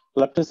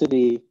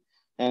electricity,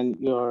 and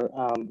you're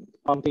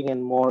pumping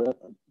in more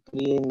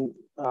clean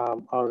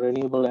or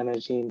renewable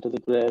energy into the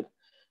grid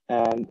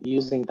and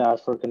using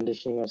that for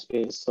conditioning of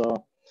space.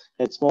 So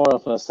it's more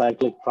of a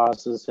cyclic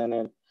process,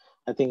 and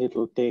I think it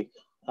will take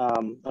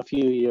a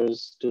few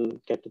years to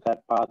get to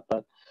that path.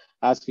 But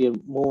as we are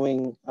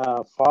moving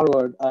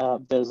forward,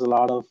 there's a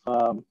lot of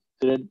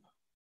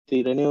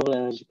the renewable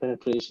energy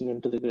penetration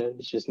into the grid,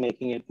 which is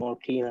making it more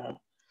cleaner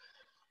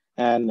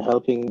and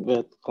helping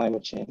with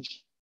climate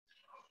change.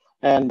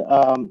 And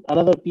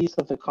another piece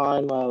of the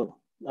coin while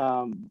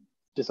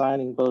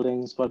designing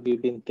buildings, what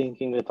we've been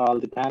thinking with all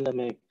the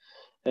pandemic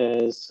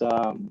is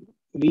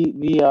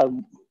we are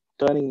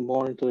turning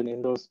more into an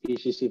indoor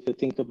species. If you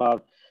think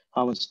about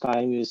how much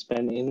time you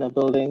spend in a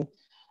building,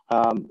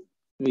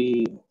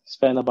 we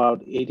spend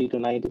about 80 to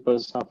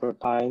 90% of our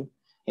time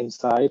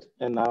inside.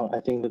 And now I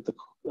think with the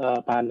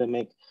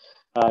pandemic,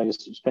 you're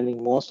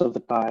spending most of the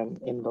time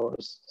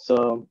indoors.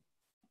 So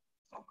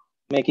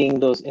making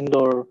those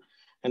indoor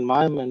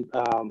environment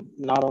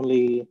not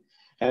only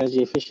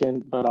energy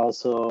efficient, but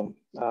also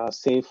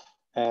safe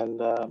and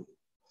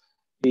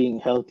being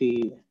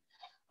healthy.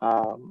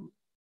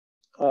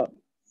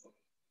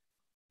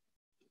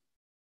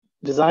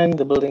 Designing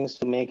the buildings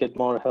to make it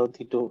more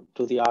healthy to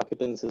the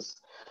occupants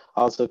is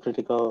also a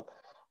critical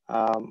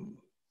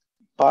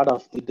part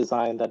of the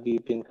design that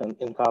we've been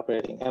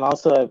incorporating. And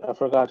also, I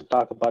forgot to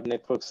talk about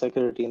network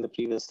security in the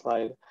previous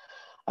slide.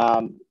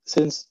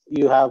 Since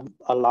you have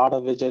a lot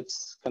of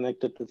widgets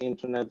connected to the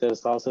internet,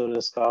 there's also a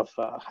risk of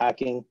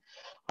hacking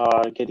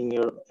or getting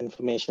your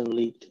information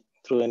leaked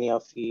through any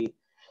of the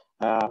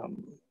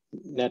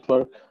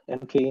network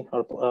entry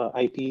or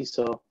IP.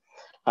 So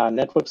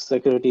network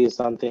security is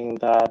something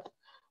that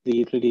the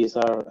utilities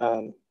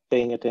are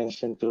paying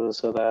attention to,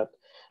 so that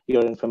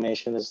your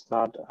information is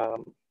not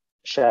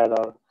shared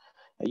or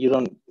you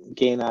don't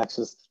gain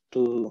access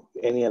to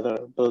any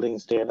other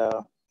building's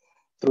data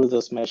through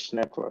this mesh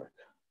network.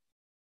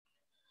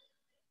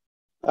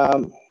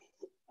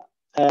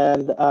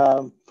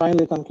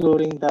 Finally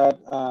concluding that,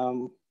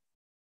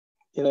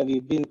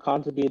 we've been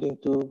contributing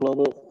to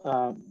global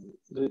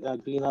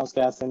greenhouse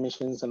gas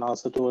emissions and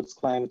also towards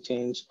climate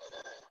change.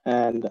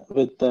 And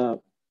with the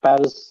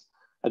Paris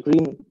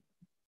Agreement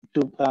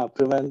to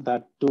prevent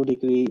that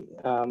 2-degree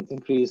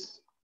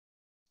increase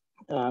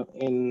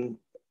in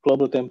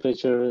global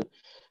temperature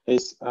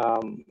is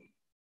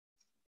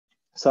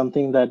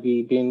something that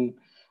we've been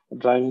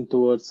driving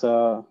towards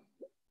a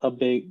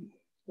big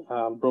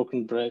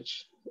broken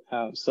bridge.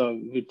 So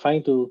we're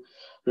trying to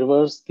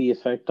reverse the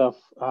effect of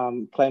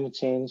climate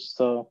change.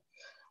 So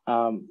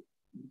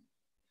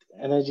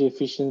energy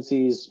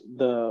efficiency is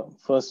the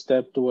first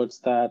step towards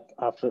that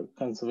after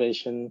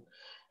conservation.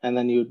 And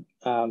then you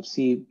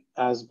see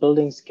as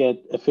buildings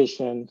get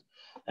efficient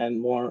and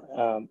more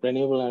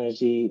renewable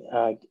energy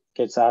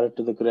gets added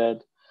to the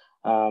grid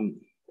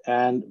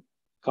and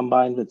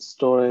combined with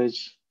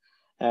storage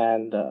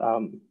and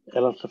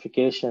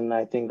electrification,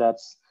 I think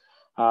that's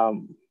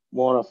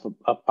more of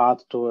a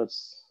path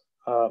towards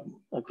a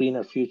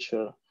greener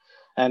future.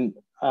 And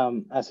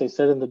as I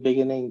said in the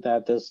beginning,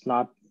 that there's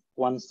not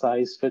one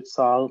size fits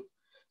all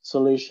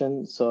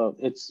solution. So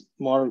it's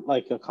more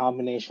like a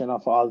combination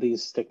of all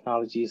these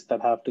technologies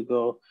that have to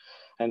go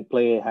and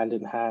play hand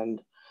in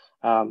hand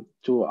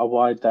to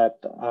avoid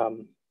that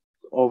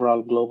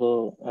overall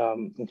global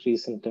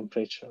increase in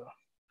temperature.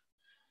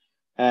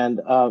 And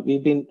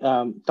we've been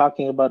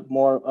talking about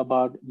more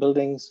about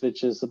buildings,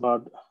 which is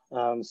about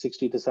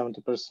 60 to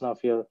 70%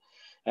 of your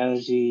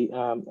energy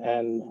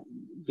and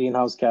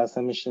greenhouse gas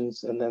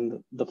emissions. And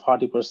then the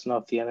 40%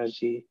 of the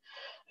energy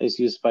is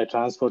used by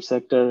transport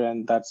sector.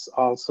 And that's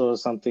also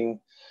something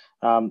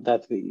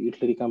that the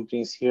utility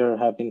companies here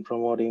have been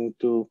promoting,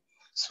 to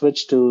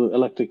switch to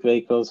electric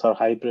vehicles or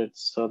hybrids,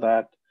 so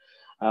that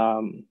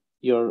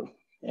you're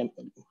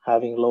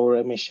having lower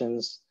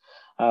emissions.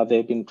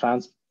 They've been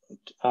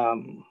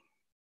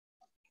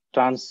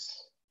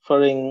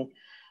transferring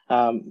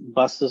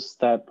buses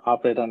that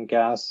operate on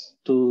gas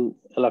to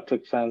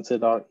electric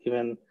transit, or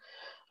even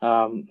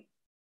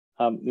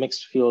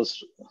mixed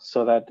fuels,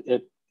 so that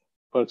it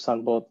works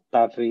on both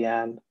battery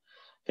and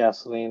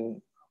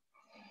gasoline.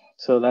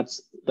 So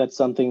that's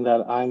something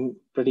that I'm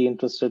pretty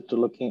interested to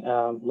looking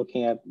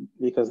at,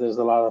 because there's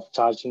a lot of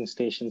charging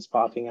stations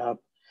popping up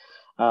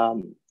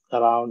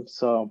around.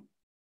 So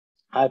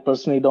I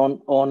personally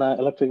don't own an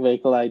electric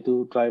vehicle. I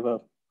do drive a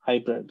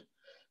hybrid.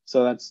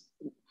 So that's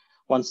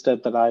one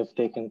step that I've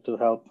taken to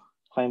help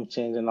climate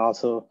change, and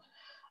also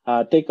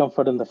take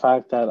comfort in the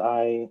fact that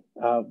I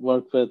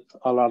worked with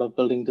a lot of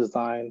building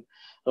design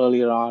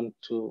earlier on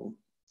to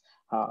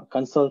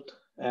consult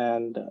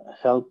and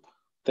help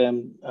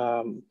them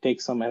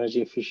take some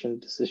energy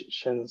efficient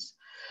decisions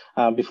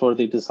before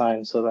they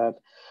design, so that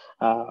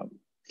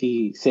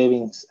the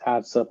savings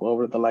adds up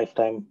over the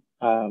lifetime,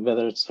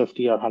 whether it's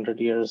 50 or 100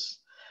 years,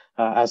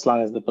 as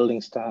long as the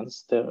building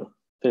stands,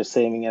 they're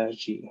saving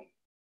energy.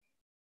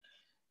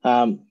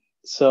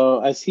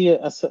 So I see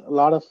a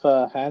lot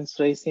of hands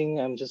raising.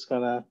 I'm just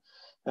gonna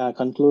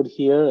conclude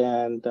here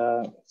and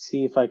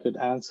see if I could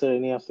answer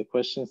any of the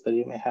questions that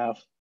you may have.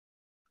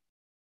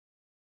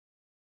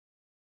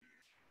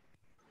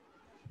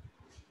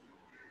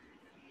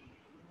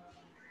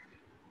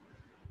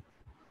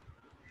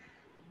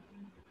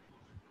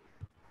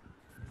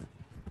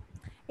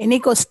 Any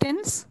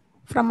questions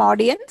from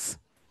audience?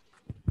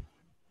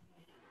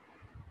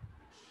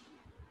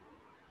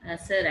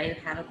 Sir, I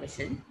have a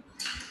question.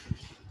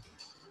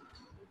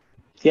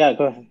 Yeah,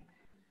 go ahead.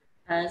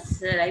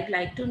 Sir, I'd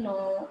like to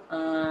know,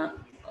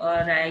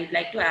 or I'd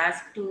like to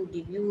ask to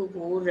give you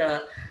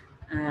more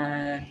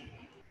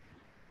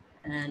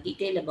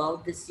detail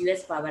about this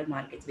US power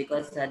markets,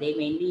 because they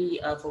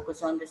mainly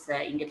focus on this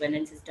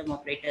independent system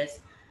operators.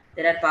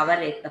 There are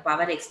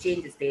power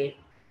exchanges there,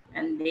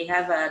 and they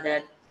have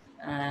the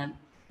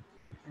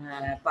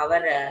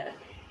power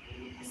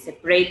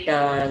separate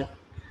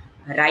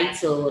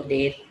rights over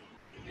there,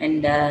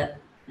 and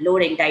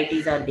load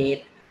entities are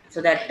there.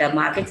 So that the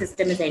market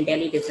system is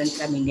entirely different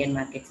from Indian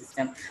market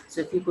system.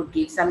 So if you could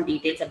give some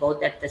details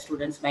about that, the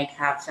students might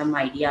have some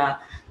idea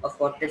of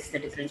what is the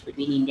difference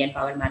between Indian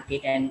power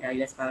market and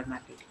US power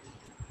market.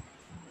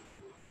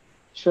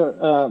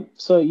 Sure.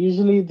 So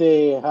usually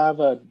they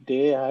have a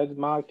day-ahead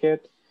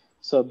market.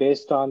 So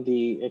based on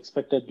the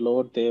expected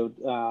load, they would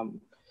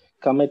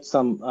commit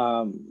some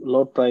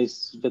load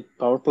price with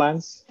power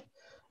plants,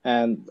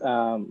 and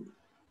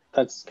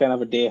that's kind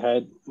of a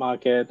day-ahead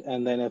market.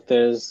 And then if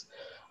there's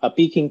a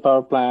peaking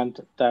power plant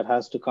that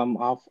has to come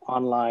off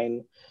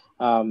online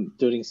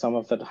during some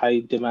of that high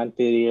demand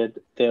period,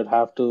 they would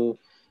have to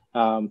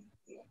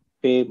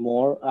pay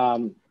more.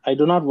 I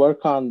do not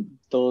work on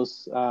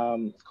those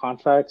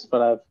contracts,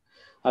 but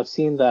I've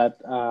seen that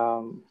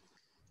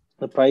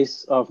the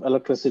price of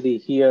electricity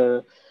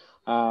here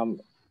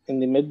in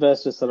the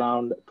Midwest is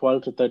around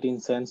 12 to 13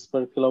 cents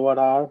per kilowatt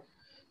hour.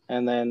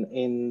 And then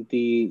in the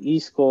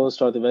East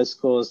Coast or the West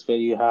Coast, where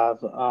you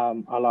have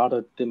a lot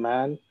of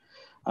demand,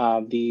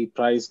 the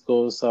price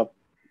goes up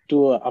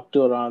to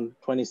around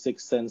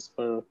 26 cents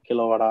per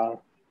kilowatt hour.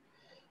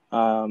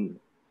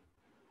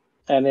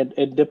 And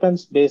it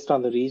depends based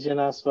on the region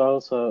as well.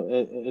 So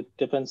it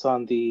depends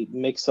on the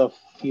mix of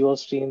fuel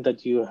stream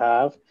that you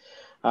have.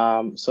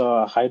 So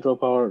a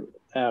hydropower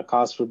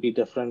cost would be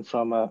different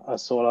from a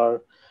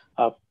solar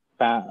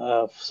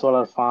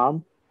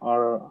farm,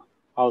 or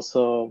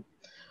also,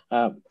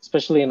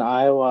 especially in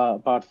Iowa,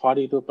 about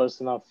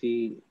 42% of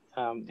the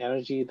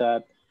energy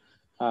that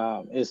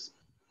is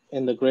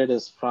in the grid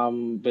is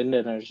from wind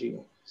energy.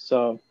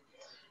 So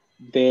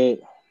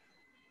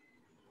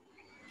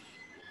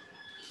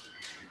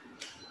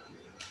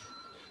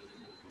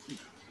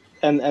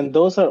and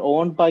those are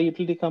owned by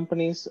utility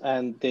companies,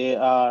 and they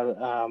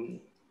are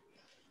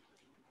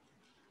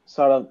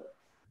sort of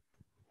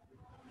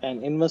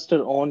an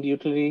investor-owned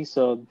utility,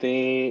 so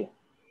they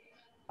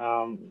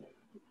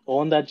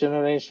own that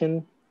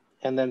generation,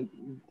 and then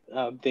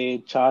they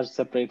charge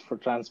separate for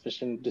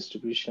transmission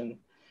distribution.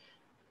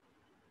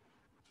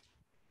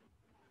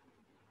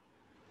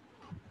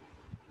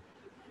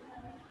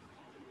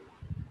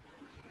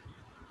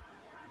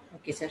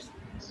 Okay, sir.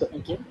 So,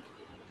 Thank you.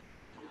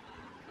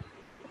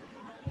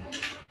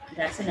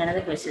 That's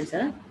another question,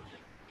 sir.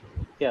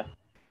 yeah.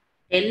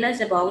 Tell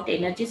us about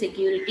energy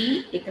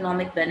security,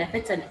 economic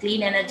benefits, and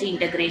clean energy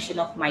integration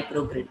of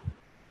microgrid.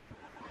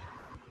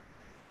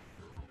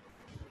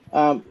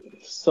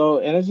 So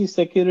energy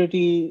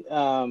security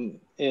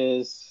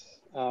is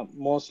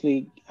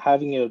mostly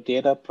having your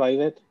data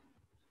private,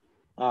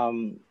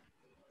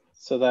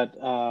 so that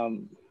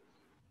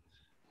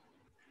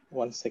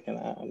one second,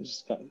 I'm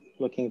just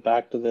looking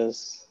back to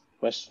this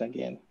question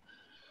again.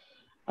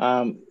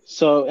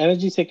 So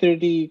energy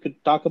security, you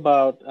could talk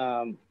about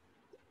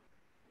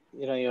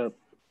your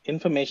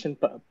information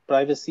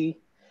privacy,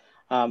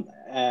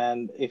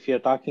 and if you're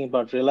talking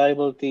about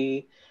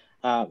reliability,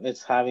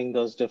 it's having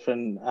those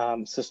different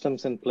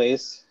systems in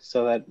place,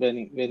 so that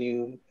when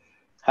you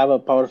have a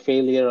power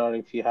failure, or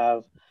if you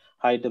have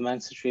high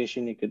demand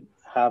situation, you could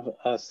have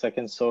a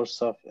second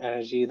source of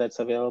energy that's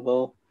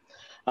available.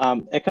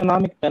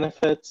 Economic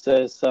benefits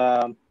is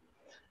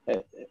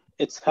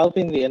it's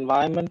helping the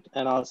environment,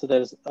 and also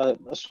there's a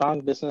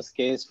strong business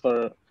case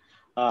for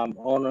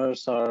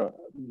owners or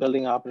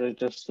building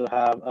operators to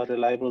have a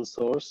reliable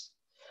source.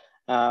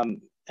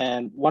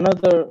 And one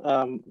other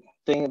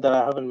thing that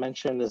I haven't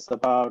mentioned is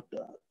about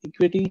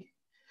equity.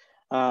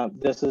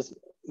 This is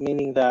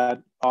meaning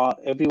that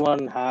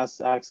everyone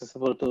has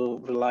accessible to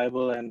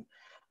reliable and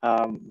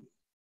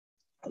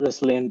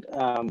resilient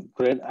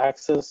grid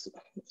access.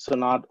 So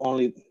not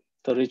only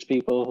the rich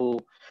people who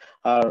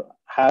are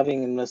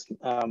having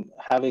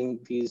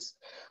these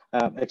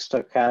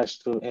extra cash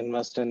to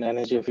invest in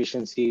energy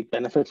efficiency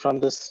benefit from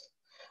this.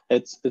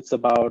 It's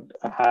about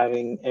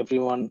having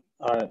everyone,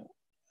 or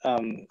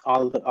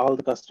all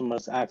the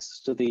customers, access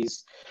to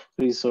these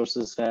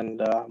resources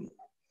and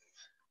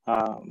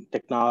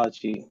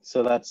technology.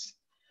 So that's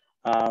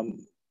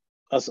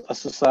a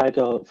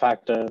societal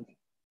factor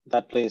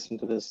that plays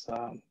into this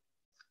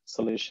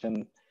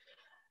solution.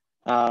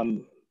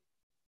 And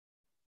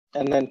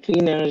then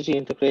clean energy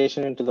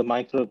integration into the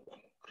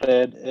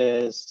microgrid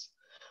is,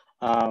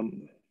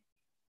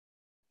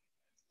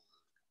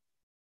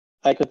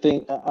 I could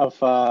think of,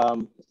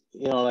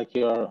 like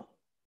your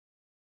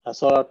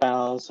solar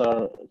panels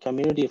or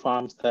community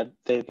farms that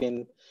they've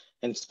been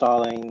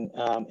installing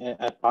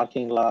at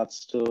parking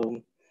lots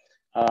to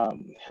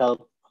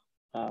help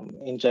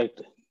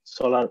inject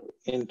solar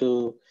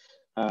into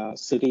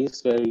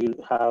cities where you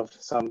have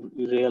some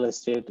real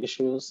estate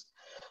issues.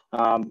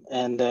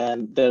 And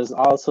then there's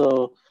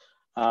also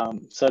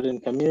certain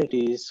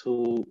communities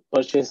who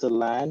purchase the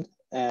land,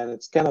 and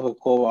it's kind of a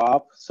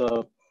co-op.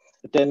 So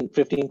 10,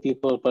 15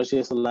 people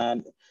purchase the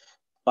land,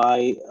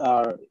 buy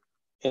or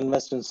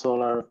invest in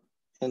solar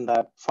in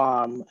that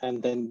farm,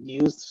 and then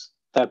use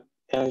that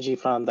energy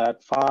from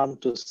that farm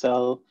to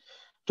sell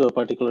to a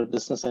particular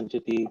business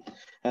entity.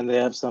 And they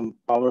have some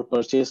power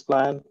purchase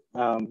plan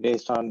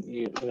based on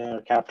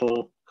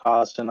capital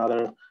cost and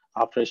other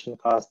operation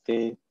costs.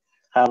 They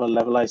have a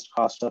levelized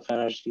cost of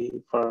energy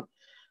for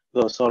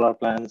those solar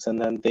plants,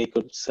 and then they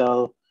could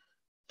sell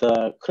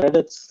the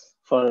credits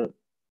for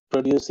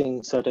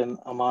producing certain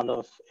amount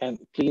of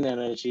clean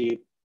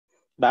energy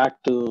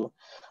back to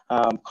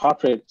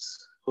corporates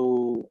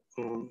who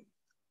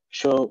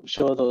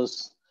show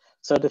those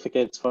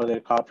certificates for their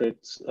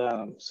corporate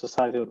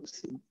society,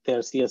 their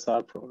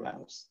CSR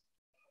programs.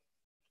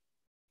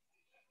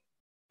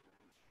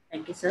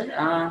 Thank you, sir.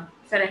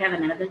 Sir, I have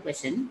another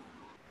question.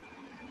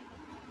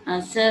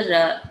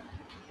 Sir,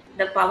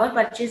 the power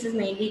purchase is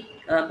mainly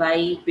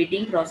by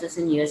bidding process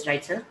in US,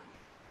 right, sir?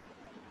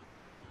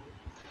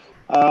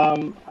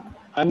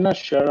 I'm not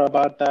sure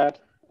about that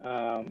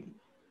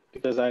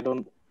because I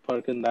don't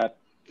work in that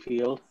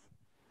field.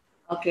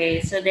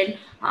 Okay, so then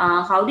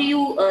how do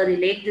you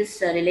relate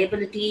this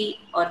reliability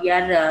or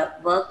your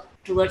work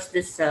towards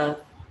this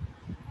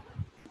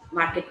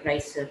market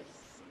price, sir?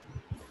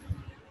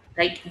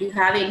 Right? Do you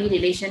have any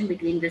relation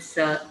between this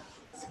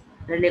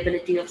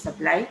reliability of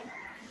supply?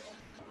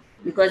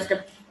 Because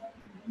the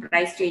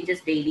price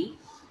changes daily.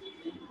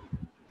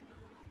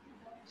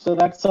 So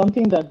that's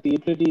something that the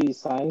utility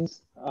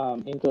signs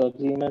into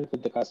agreement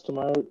with the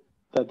customer,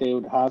 that they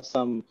would have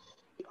some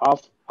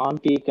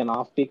on-peak and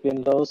off-peak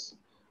windows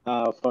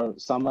for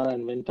summer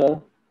and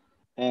winter.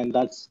 And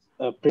that's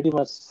pretty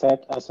much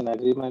set as an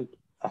agreement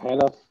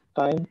ahead of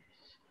time.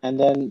 And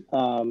then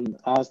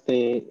as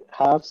they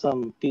have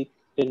some peak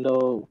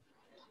window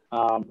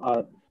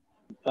or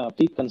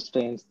peak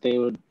constraints, they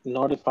would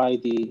notify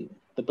the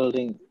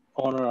building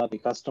owner or the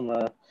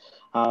customer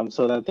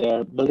so that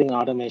their building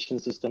automation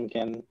system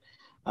can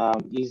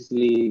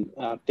easily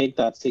take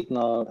that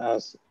signal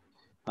as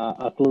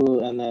a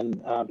clue and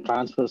then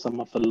transfer some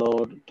of the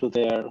load to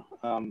their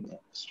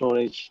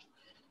storage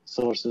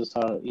sources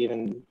or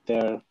even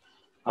their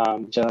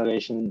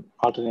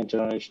alternate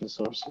generation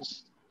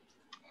sources.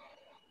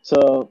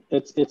 So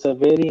it's a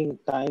varying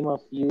time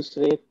of use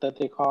rate that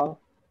they call,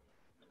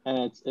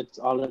 and it's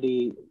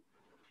already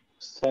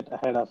set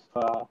ahead of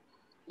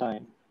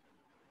time.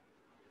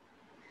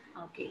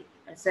 Okay,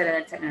 sir,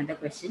 that's another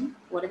question.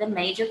 What are the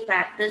major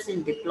factors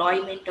in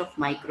deployment of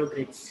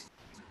microgrids?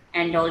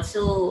 And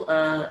also,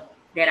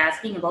 they're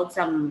asking about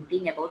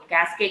something about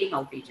cascading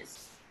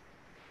outages.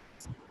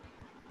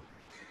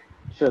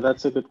 Sure,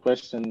 that's a good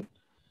question.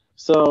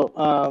 So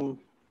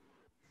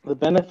the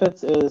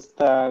benefits is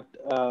that,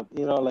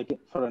 like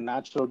for a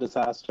natural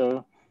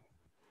disaster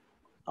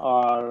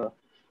or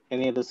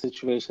any other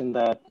situation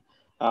that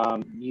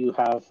you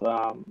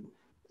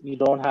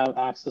don't have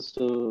access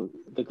to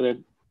the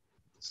grid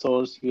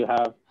source, you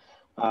have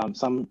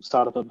some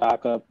sort of a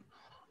backup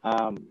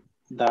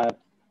that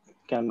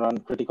can run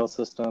critical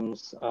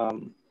systems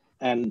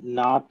and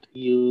not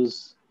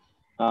use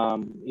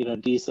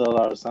diesel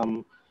or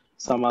some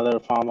other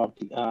form of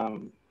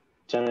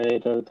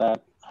generator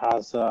that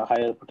has a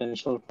higher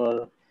potential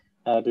for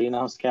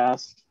greenhouse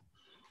gas.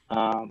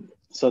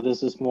 So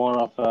this is more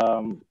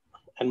of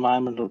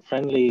environmental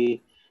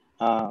friendly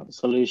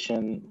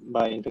solution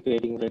by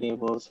integrating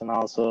renewables and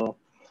also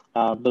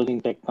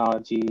building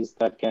technologies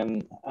that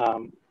can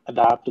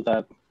adapt to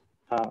that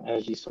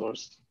energy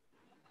source.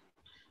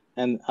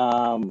 And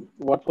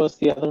what was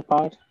the other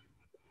part?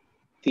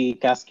 The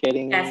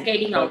cascading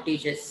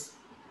outages.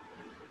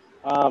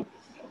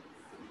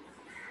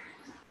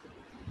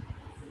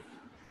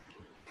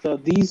 So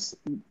these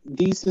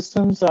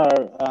systems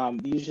are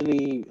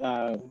usually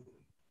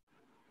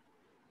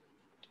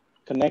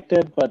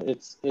connected, but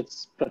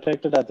it's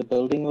protected at the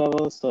building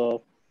level.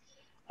 So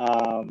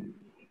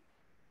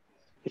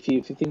if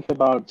you think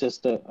about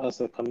just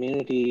as a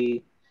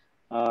community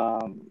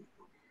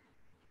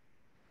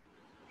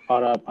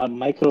or a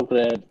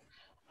microgrid,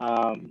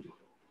 I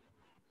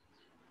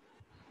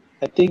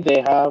think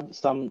they have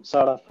some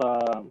sort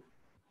of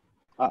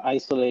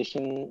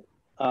isolation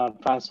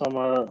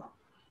transformer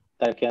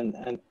that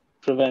can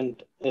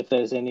prevent if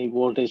there's any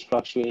voltage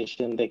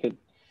fluctuation. They could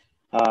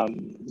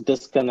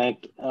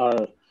disconnect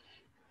or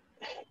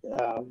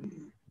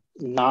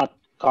not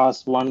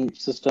cause one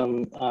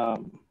system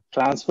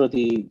transfer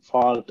the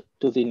fault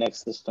to the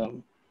next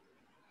system.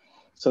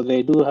 So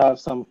they do have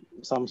some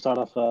sort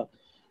of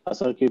a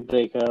circuit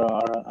breaker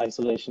or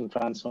isolation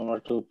transformer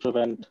to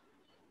prevent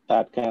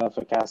that kind of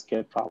a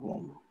cascade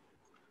problem.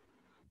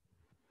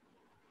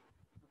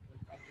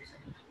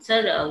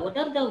 Sir, what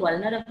are the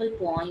vulnerable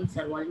points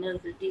or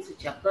vulnerabilities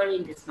which occur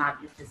in the smart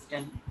grid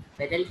system?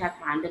 Whether you have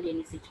handled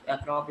any such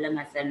problem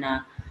as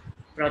a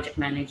project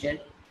manager?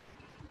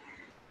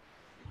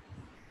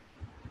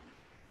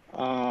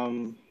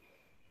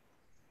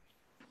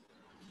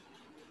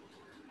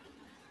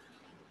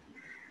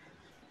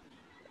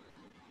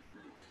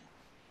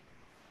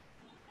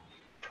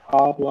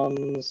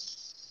 Problems.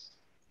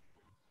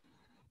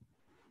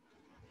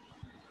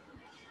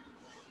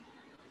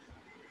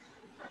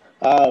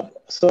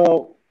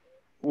 So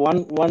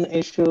one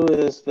issue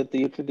is with the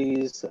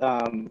utilities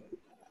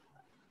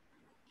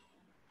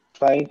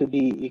trying to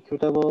be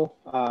equitable.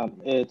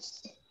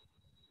 It's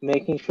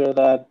making sure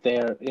that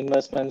their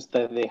investments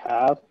that they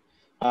have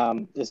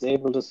is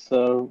able to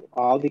serve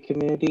all the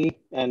community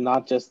and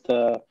not just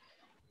the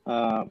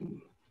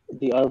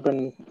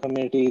urban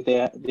community.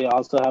 They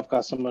also have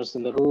customers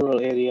in the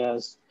rural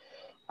areas.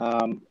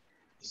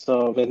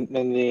 So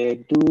when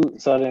they do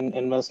certain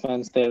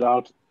investments, they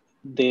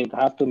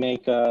have to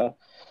make a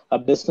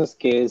business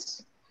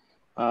case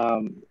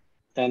and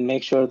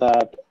make sure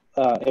that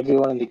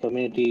everyone in the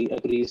community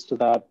agrees to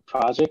that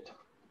project.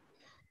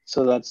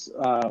 So that's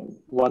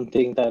one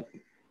thing that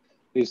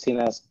we've seen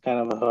as kind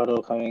of a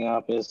hurdle coming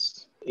up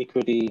is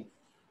equity.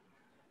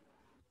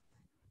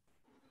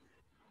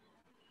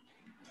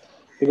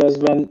 Because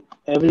when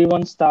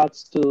everyone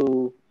starts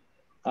to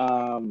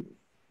go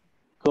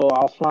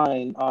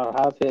offline or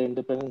have their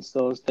independent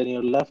source, then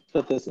you're left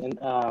with this in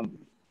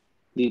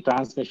the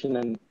transmission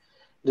and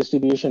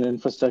distribution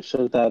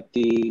infrastructure that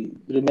the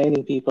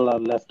remaining people are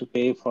left to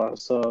pay for.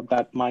 So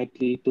that might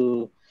lead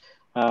to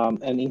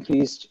an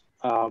increased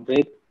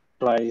rate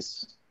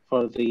price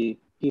for the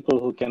people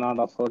who cannot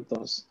afford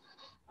those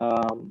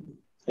kind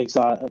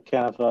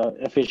of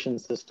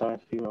efficient system,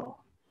 if you will.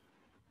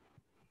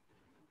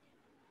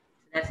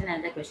 That's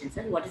another question,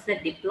 sir. What is the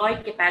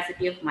deployed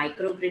capacity of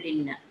microgrid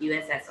in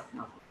US as of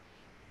now?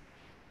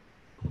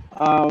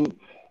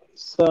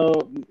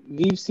 So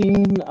we've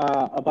seen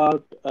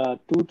about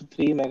 2 to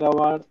 3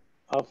 megawatt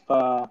of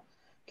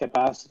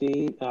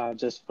capacity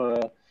just for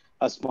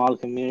a small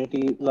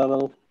community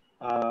level.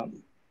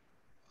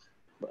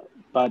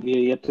 But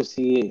we're yet to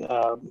see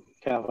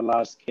kind of a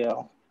large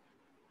scale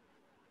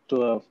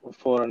to a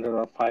 400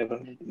 or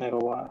 500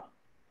 megawatt.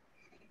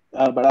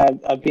 But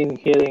I've been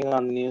hearing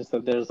on the news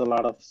that there's a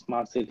lot of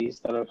smart cities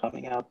that are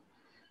coming up,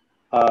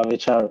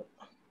 which are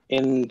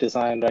in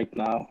design right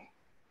now.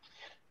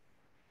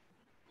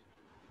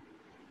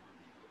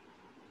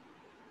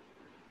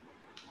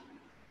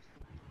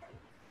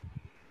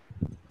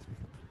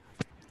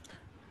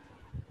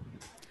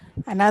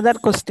 Another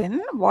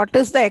question, what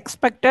is the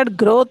expected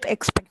growth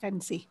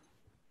expectancy?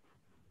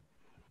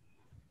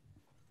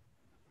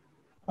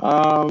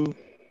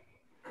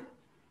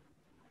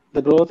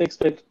 The growth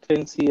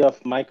expectancy of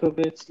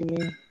microgrids, you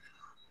mean?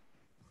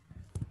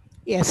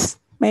 Yes,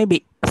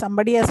 maybe.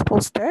 Somebody has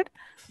posted,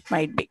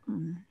 might be.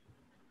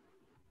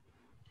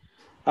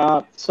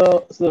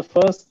 So the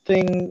first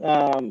thing,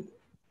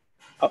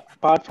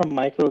 apart from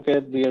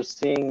microgrid, we are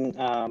seeing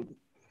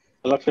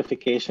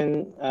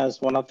electrification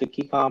as one of the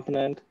key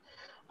component.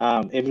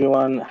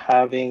 Everyone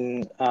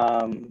having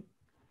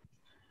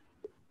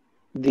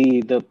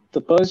the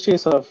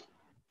purchase of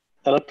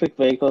electric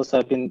vehicles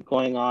have been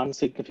going on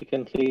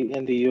significantly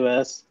in the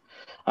US,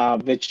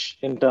 which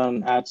in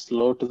turn adds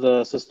load to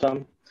the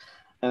system.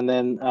 And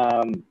then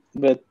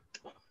with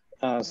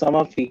some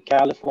of the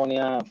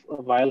California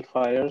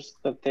wildfires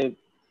that they've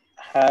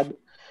had,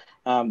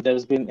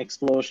 there's been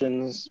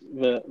explosions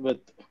with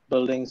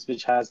buildings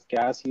which has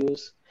gas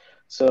use.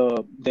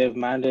 So they've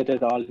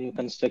mandated all new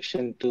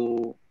construction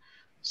to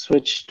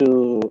switch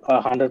to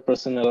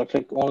 100%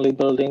 electric only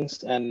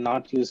buildings and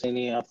not use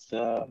any of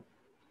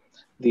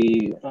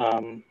the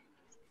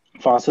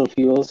fossil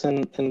fuels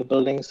in the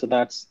building. So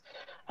that's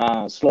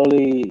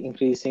slowly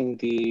increasing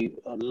the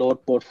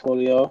load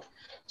portfolio.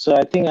 So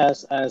I think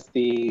as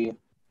the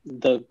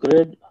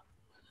grid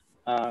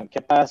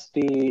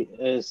capacity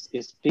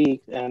is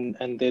peaked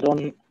and they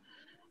don't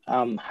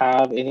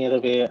have any other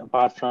way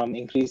apart from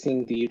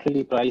increasing the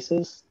utility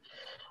prices,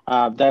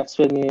 that's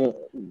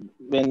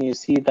when you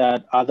see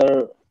that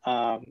other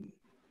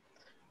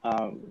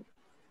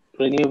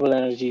renewable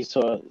energy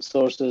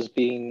sources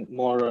being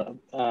more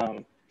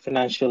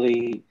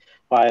financially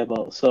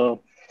viable.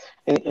 So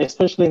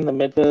especially in the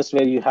Midwest,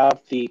 where you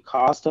have the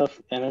cost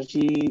of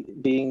energy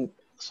being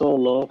so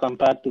low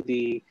compared to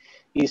the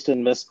East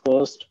and West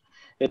Coast,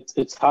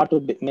 it's hard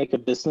to make a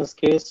business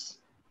case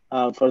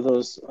for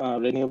those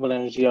renewable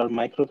energy or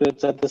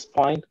microgrids at this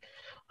point.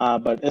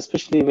 But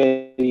especially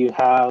where you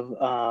have,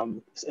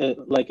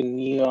 like in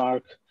New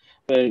York,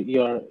 where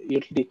your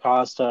utility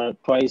costs are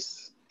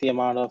twice the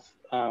amount of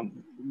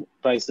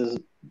prices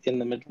in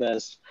the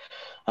Midwest.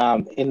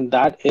 In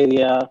that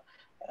area,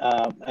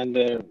 and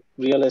where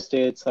real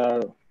estates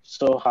are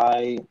so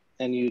high,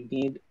 and you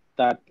need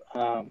that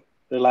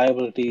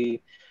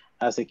reliability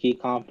as a key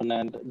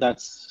component.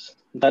 That's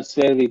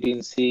where we've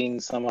been seeing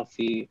some of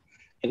the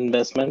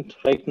investment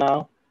right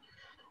now.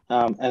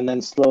 And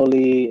then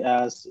slowly,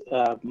 as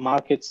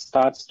market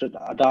starts to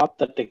adopt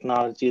the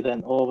technology,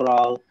 then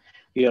overall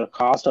your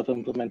cost of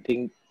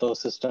implementing those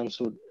systems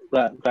would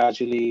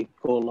gradually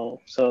go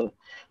low. So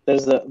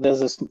there's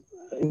this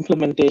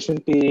implementation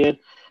period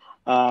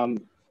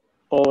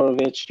over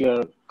which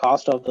your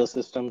cost of the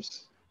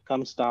systems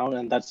comes down,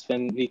 and that's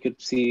when we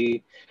could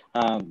see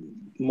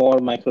more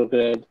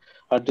microgrid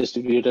or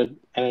distributed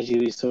energy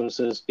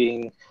resources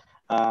being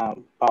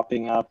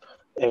popping up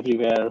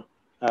everywhere,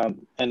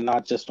 and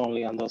not just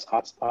only on those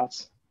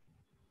hotspots.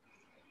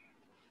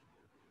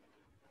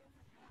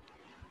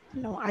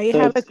 No, I So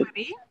have a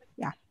query.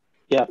 Yeah.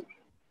 Yeah.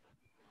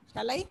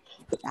 Shall I?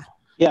 Yeah.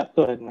 Yeah,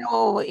 go ahead.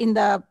 So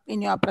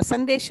in your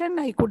presentation,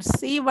 I could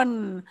see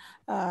one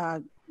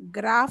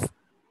graph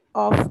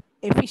of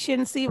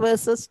efficiency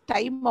versus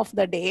time of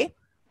the day.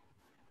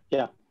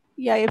 Yeah.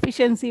 Yeah,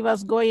 efficiency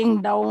was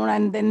going down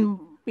and then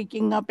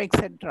picking up,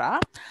 etc.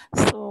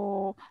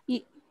 So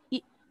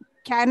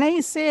can I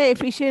say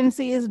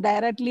efficiency is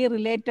directly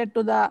related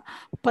to the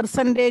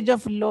percentage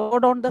of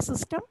load on the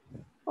system?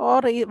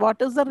 Or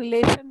what is the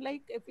relation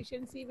like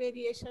efficiency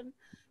variation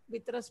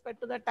with respect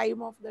to the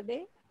time of the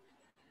day?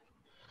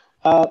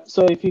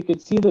 So if you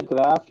could see the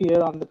graph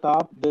here on the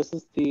top, this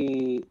is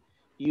the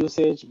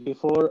usage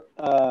before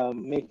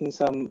making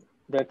some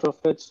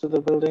retrofits to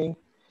the building.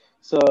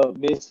 So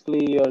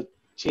basically you're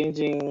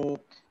changing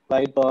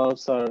light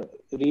bulbs or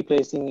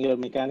replacing your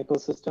mechanical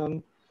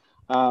system.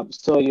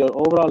 So your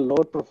overall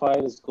load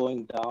profile is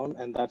going down,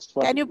 and that's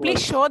what. Can you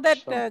please show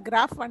that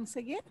graph once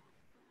again?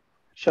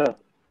 Sure.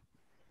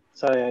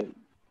 Sorry, I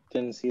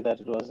didn't see that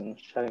it wasn't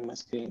sharing my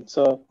screen.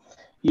 So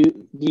do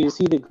you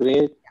see the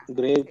gray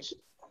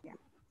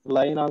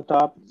line on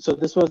top? So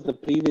this was the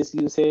previous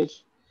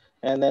usage,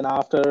 and then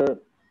after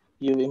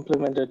you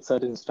implemented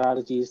certain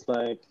strategies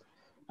like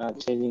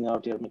changing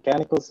out your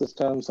mechanical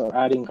systems or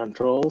adding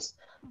controls,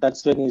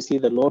 that's when you see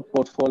the load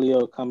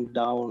portfolio come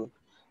down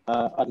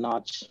a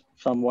notch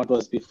from what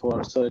was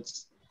before. So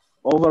it's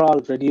overall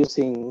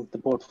reducing the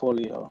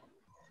portfolio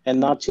and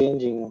not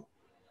changing.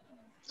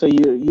 So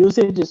your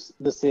usage is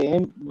the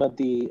same, but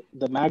the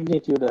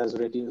magnitude has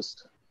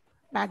reduced.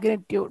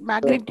 Magnitude,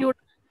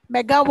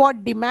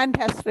 megawatt demand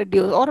has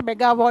reduced, or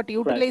megawatt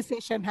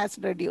utilization has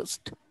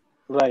reduced.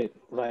 Right,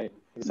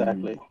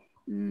 exactly.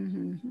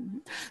 Mm-hmm.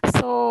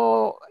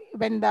 So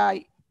when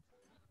the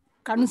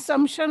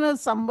consumption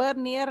is somewhere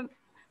near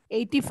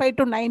 85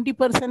 to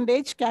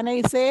 90%, can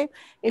I say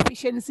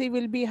efficiency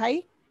will be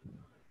high?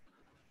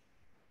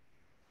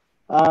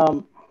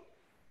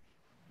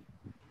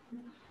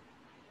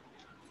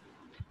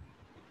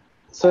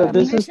 So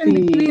this is the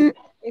between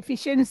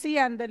efficiency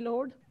and the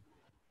load.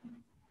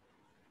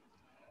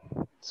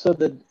 So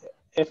the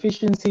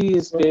efficiency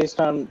is based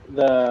on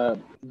the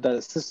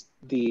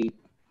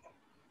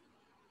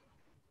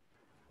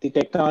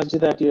technology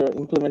that you're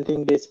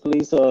implementing,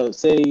 basically. So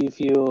say if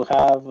you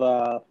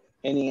have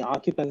any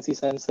occupancy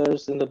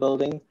sensors in the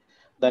building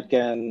that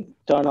can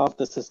turn off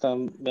the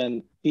system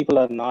when people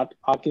are not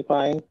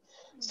occupying.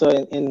 So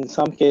in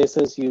some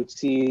cases, you'd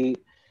see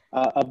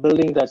a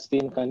building that's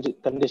been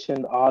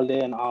conditioned all day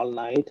and all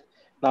night.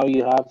 Now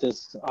you have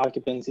this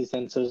occupancy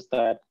sensors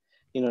that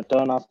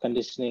turn off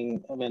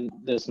conditioning when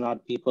there's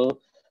not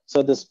people.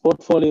 So this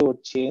portfolio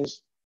would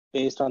change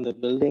based on the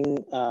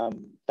building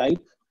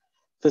type.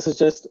 This is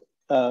just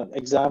an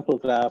example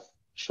graph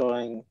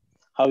showing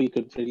how you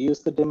could reduce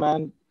the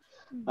demand,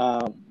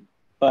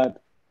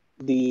 but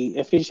the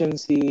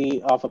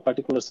efficiency of a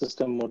particular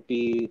system would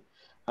be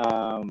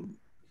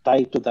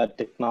tied to that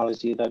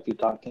technology that we're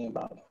talking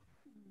about.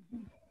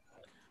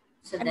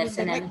 So that's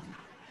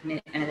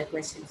another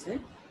question, sir.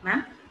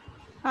 Ma'am?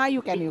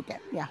 You can,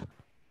 yeah.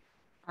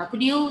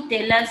 Could you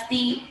tell us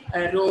the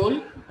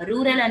role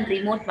rural and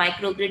remote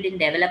microgrid in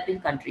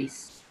developing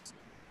countries?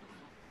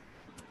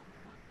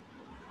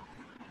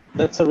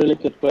 That's a really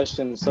good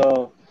question.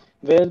 So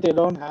where they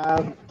don't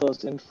have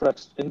those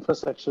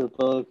infrastructure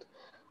built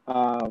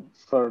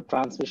for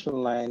transmission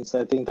lines,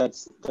 I think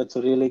that's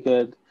a really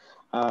good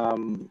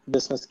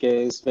business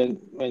case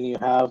when you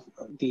have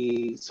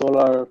the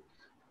solar,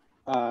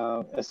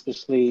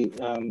 especially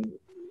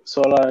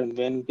solar and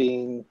wind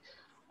being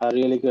a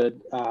really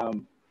good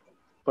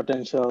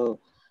potential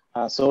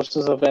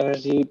sources of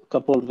energy,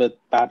 coupled with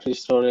battery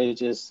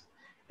storage is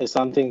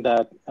something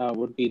that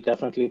would be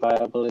definitely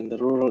viable in the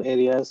rural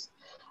areas.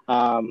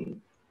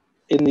 In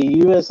the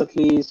US, at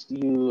least,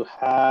 you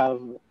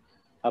have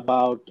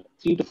about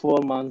 3 to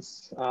 4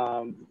 months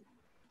of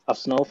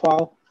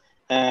snowfall.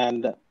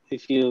 And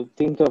if you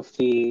think of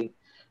the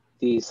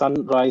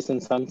sunrise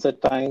and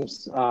sunset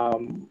times,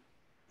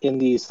 in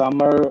the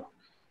summer,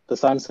 the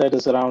sunset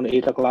is around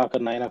 8 o'clock or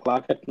 9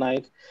 o'clock at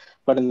night.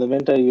 But in the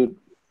winter,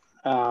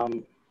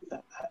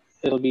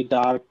 it'll be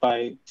dark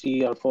by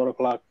 3 or 4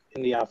 o'clock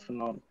in the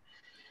afternoon.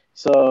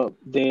 So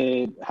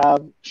they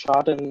have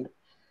shortened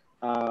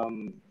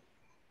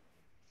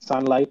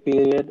sunlight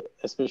period,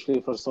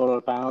 especially for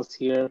solar panels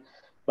here.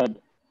 But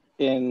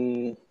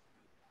in,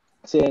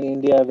 say, in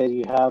India, where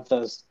you have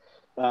this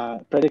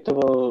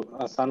predictable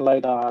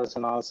sunlight hours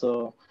and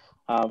also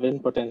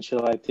wind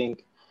potential, I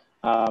think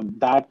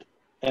that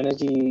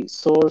energy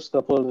source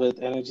coupled with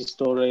energy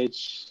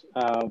storage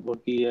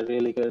would be a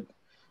really good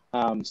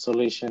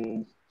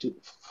solution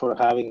for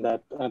having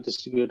that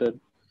distributed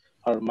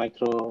or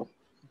micro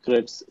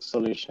grids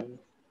solution.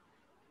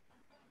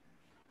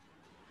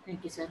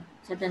 Thank you, sir.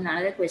 So then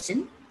another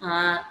question.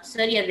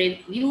 Sir, your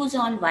views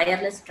on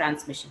wireless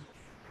transmission?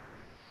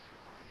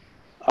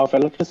 Of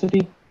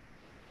electricity?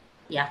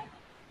 Yeah.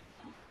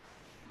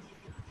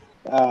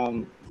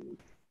 Um,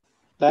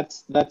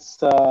 that's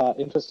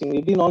interesting.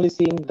 We've been only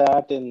seeing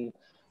that in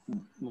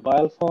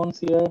mobile phones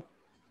here,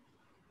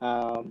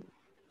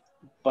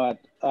 but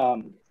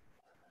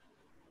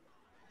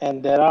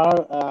and there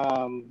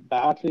are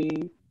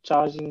battery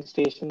charging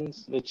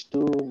stations which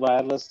do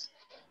wireless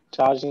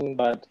charging,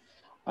 but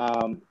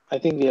I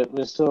think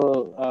we're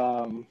still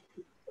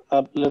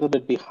a little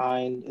bit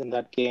behind in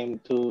that game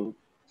to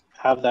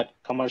have that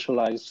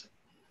commercialized.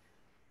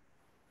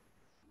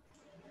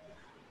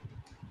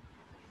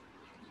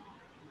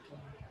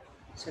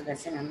 So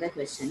that's another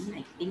question.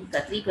 I think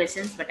 3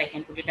 questions, but I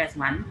can put it as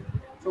one.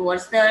 So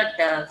what's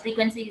the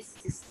frequency is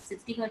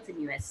 60 hertz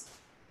in US?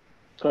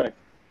 Correct.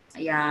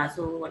 Yeah.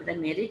 So what are the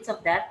merits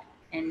of that,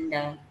 and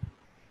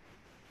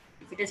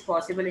if it is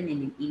possible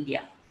in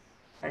India?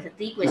 As a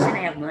 3 question,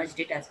 I have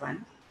merged it as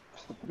one.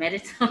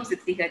 Merits of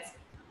 60 hertz.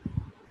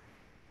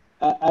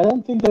 I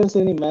don't think there's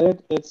any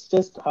merit. It's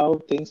just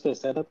how things were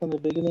set up in the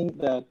beginning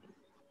that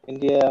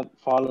India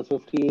followed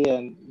 50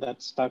 and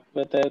that stuck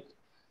with it.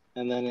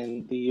 And then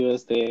in the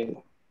US, they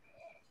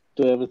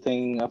do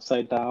everything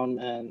upside down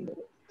and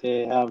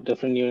they have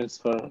different units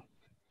for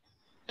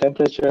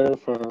temperature,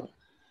 for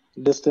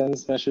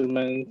distance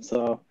measurement.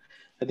 So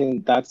I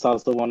think that's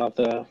also one of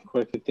the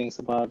quirky things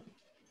about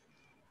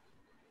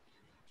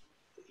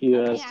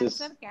US.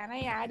 Can I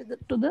add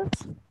to this?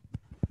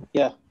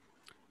 Yeah.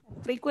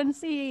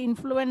 Frequency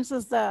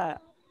influences the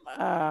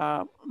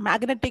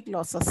magnetic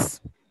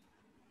losses.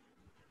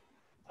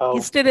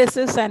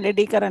 Hysteresis and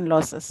eddy current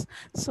losses.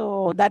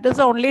 So that is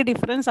the only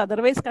difference.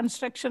 Otherwise,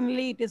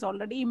 constructionally, it is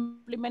already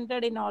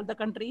implemented in all the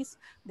countries.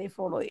 They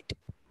follow it.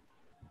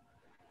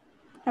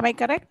 Am I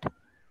correct?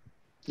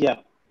 Yeah.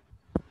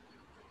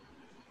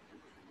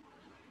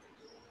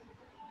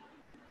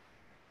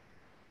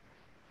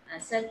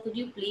 Sir, could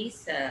you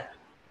please tell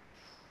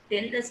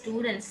the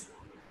students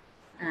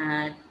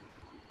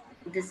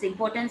this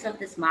importance of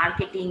this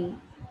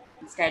marketing,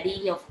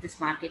 study of this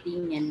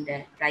marketing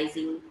and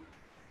pricing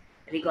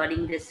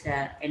regarding this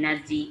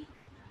energy,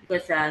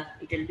 because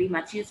it will be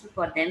much useful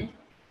for them.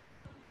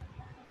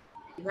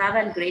 You have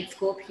a great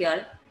scope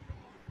here,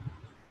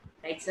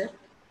 right, sir?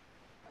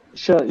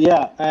 Sure.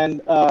 Yeah.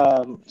 And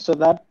so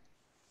that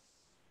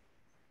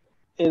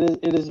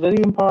it is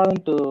very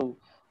important to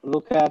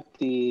look at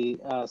the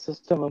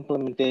system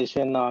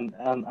implementation on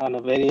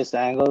a various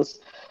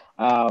angles,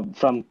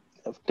 from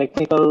a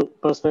technical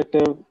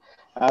perspective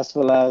as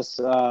well as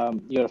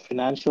your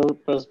financial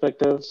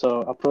perspective.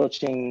 So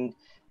approaching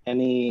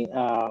any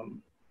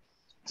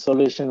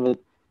solution with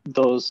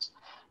those,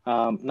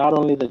 not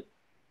only the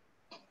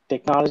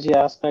technology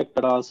aspect,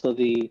 but also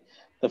the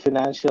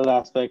financial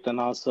aspect, and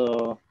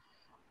also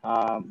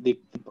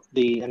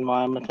the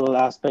environmental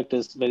aspect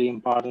is very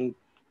important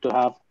to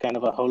have kind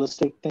of a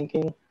holistic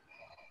thinking.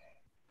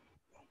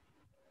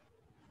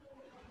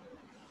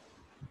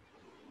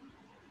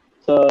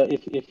 So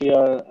if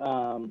you're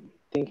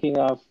thinking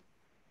of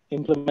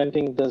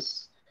implementing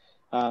this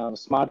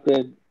smart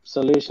grid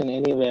solution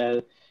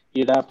anywhere,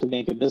 you'd have to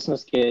make a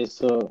business case.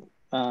 So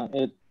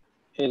it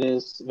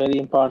is very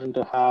important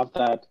to have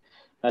that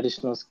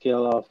additional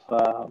skill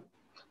of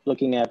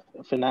looking at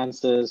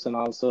finances and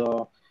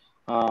also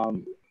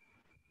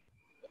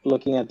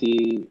looking at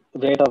the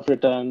rate of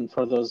return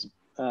for those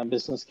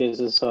business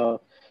cases.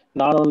 So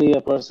not only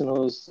a person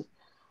who's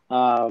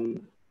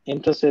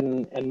interested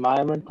in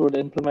environment would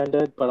implement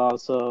it, but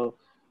also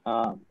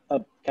a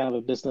kind of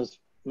a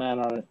businessman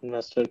or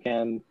investor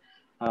can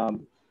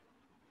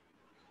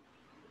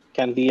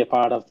be a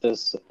part of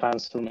this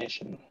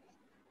transformation.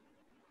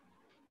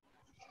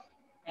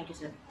 Thank you,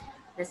 sir.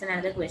 There's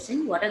another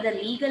question. What are the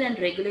legal and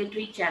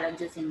regulatory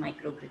challenges in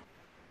microgrid?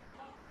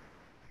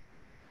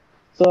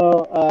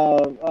 So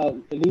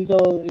a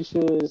legal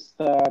issue is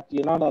that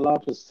you're not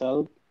allowed to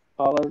sell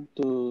power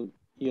to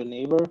your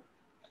neighbor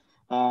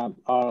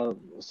or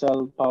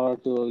sell power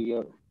to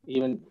your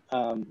even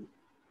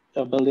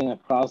a building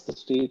across the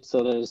street.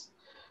 So there's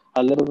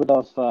a little bit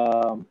of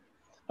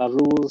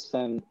rules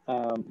and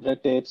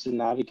red tapes to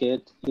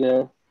navigate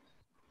here.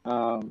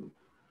 And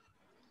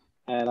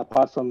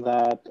apart from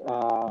that,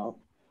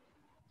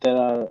 there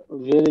are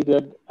really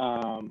good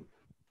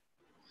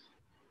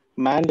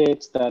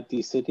mandates that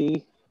the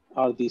city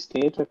or the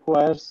state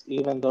requires,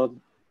 even though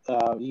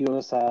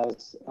US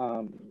has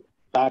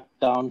backed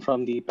down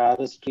from the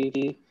Paris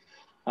Treaty.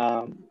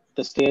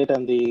 The state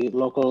and the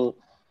local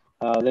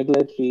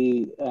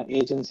regulatory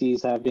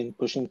agencies have been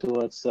pushing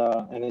towards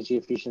energy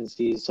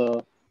efficiency. So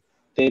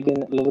they've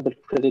been a little bit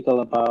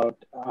critical about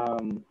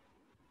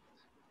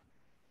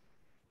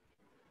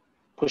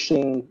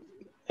pushing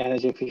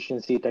energy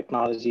efficiency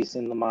technologies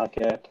in the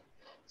market.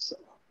 So,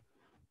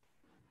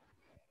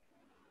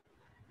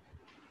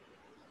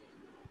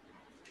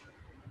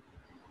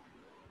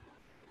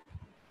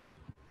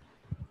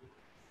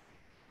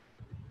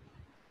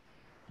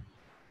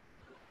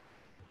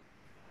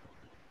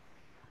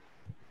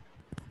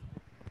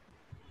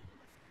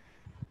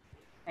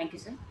 Thank you,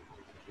 sir.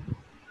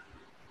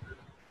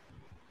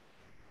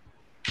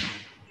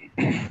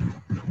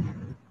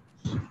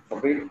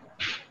 Okay.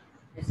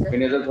 Yes, sir.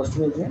 Any other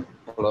questions here?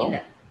 Hello.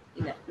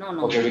 No.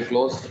 Okay, we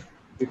close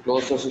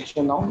the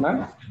section now,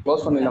 ma'am.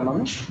 Close one,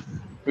 ma'am.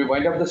 We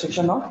wind up the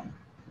section now.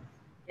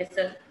 Yes,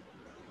 sir.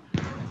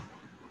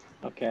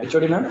 okay.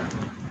 HOD, ma'am.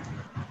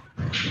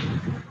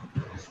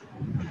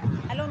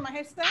 Hello,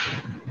 Mahesh sir.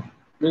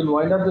 We'll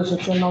wind up the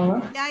section now,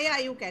 ma'am. Yeah,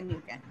 you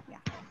can. Yeah.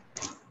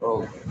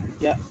 Okay.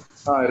 Yeah.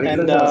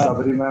 Request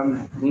Sabri,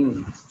 ma'am.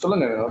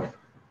 Solunga.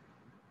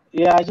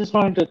 Yeah, I just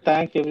wanted to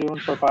thank everyone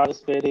for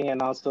participating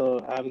and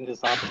also having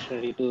this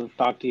opportunity to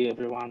talk to you,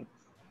 everyone.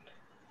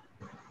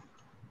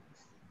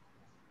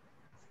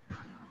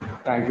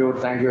 Thank you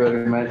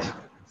very much.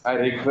 I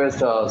request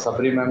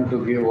Sabri, ma'am,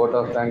 to give vote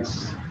of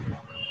thanks.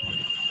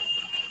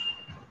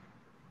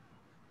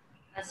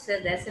 Sir,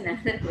 that's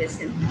another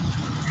question.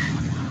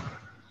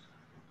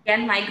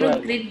 Can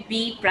microgrid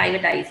be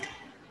privatized?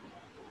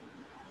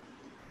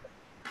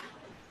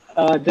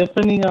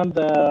 Depending on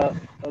the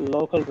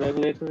local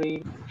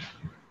regulatory,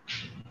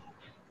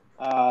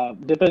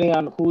 depending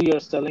on who you're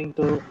selling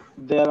to,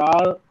 there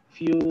are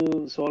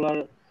few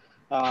solar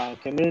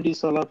community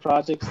solar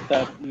projects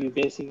that you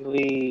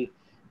basically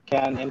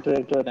can enter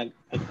into an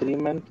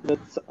agreement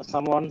with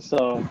someone.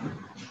 So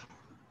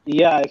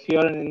yeah, if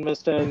you're an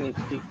investor and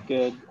if you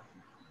could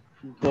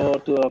go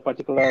to a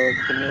particular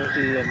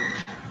community and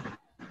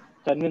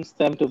convince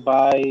them to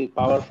buy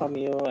power from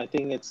you, I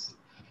think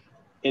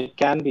it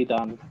can be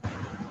done.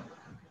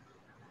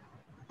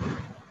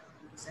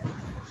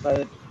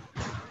 But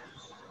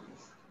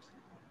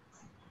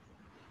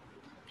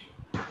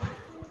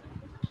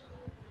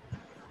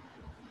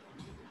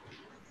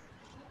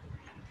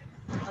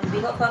On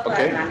behalf of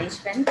our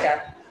management,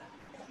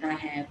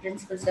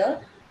 principal sir,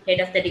 head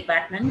of the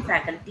department,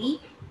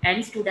 faculty,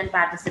 and student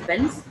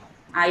participants,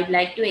 I'd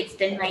like to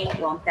extend my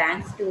warm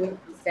thanks to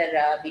Mr.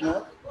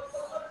 Vinod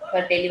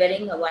for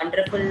delivering a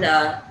wonderful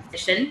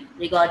session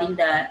regarding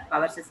the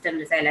power system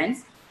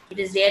resilience. It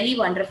is really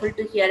wonderful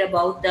to hear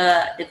about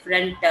the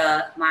different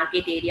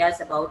market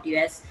areas about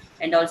US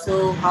and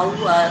also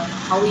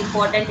how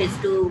important it is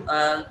to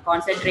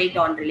concentrate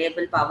on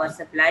reliable power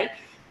supply.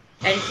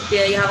 And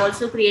you have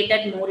also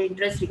created more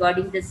interest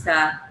regarding this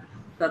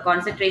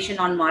concentration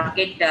on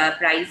market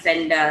price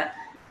and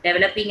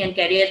developing and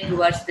career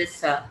towards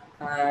this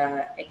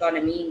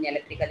economy in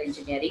electrical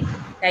engineering.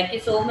 Thank you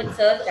so much,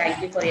 sir.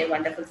 Thank you for your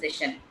wonderful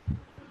session.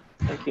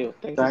 Thank you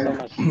so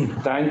much.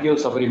 Thank you,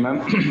 Sabri,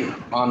 ma'am.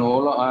 On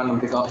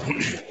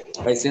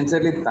I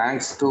sincerely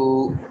thanks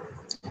to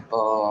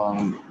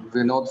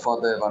Vinod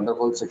for the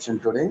wonderful section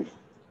today.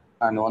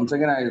 And once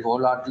again, I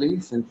wholeheartedly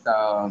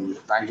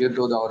thank you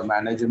to our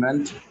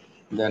management,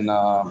 then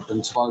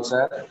principal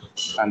sir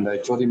and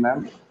the HOD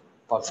ma'am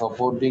for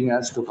supporting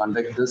us to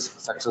conduct this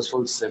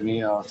successful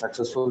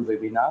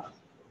webinar.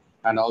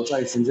 And also,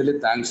 I sincerely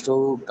thanks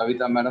to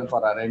Kavita madam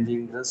for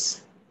arranging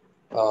this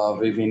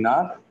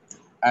webinar.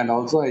 And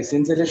also, I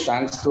sincerely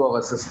thanks to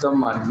our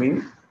system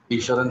admin,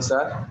 Isharan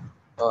sir.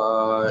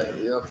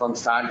 From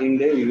starting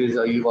day,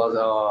 he was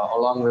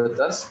along with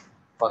us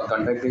for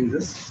conducting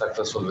this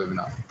successful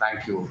webinar.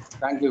 Thank you,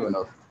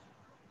 Vinod.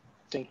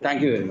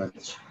 Thank you very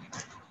much.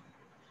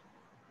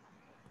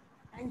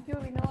 Thank you,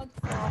 Vinod,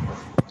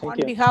 on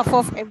behalf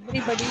of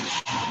everybody.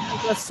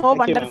 It was so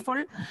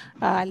wonderful.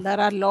 There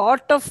are a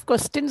lot of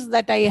questions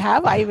that I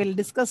have. I will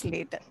discuss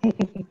later.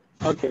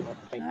 Okay.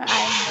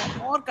 I'm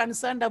more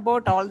concerned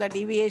about all the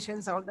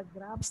deviations, all the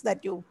graphs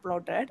that you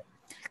plotted.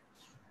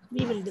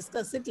 We will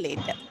discuss it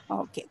later.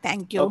 Okay.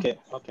 Thank you. Okay.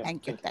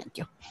 Thank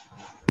you.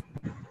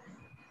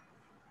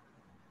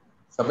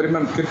 Sabri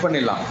ma'am, click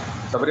பண்ணிடலாம்.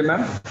 Sabri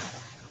ma'am,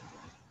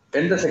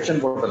 end the section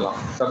போட்டுடலாம்.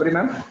 Sabri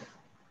ma'am.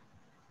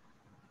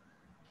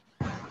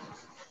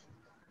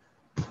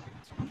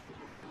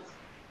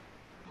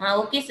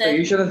 Okay, sir.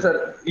 ஈஸ்வரன் sir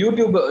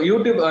YouTube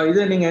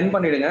இதை நீங்க என்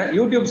பண்ணிடுங்க.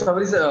 YouTube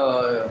service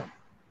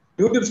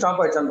YouTube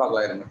stop ஆயிடுச்சான்னு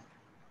பார்க்கலாம் இருங்க.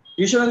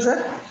 ஈஸ்வரன்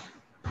sir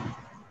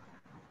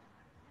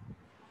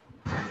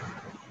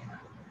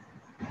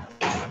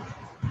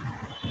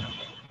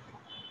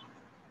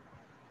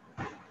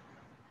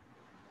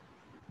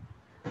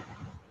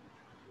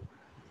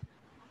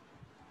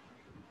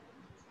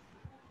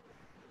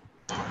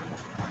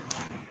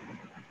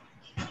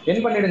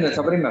என் பண்ணிடுங்க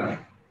Sabari ma'am.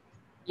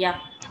 யா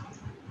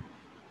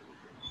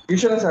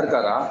ஈஸ்வரன் sir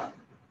இருக்காரா?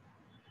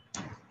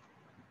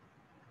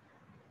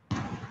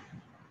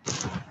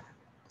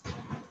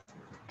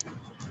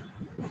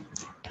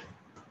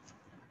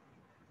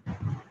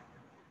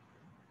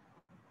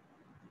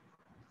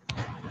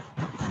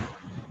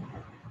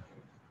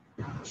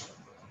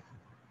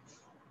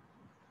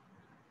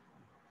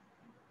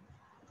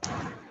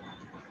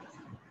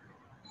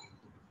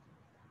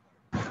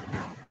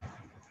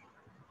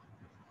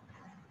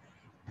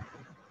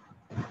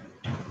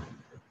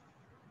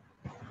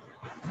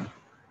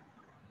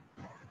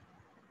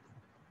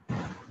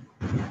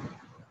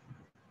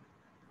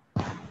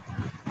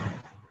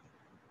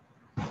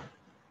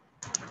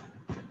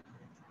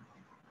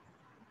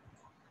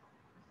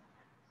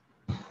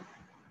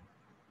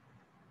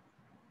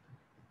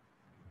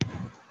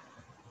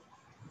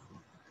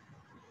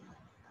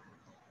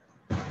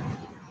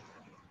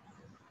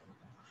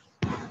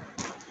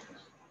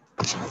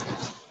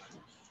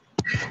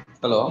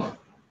 Hello.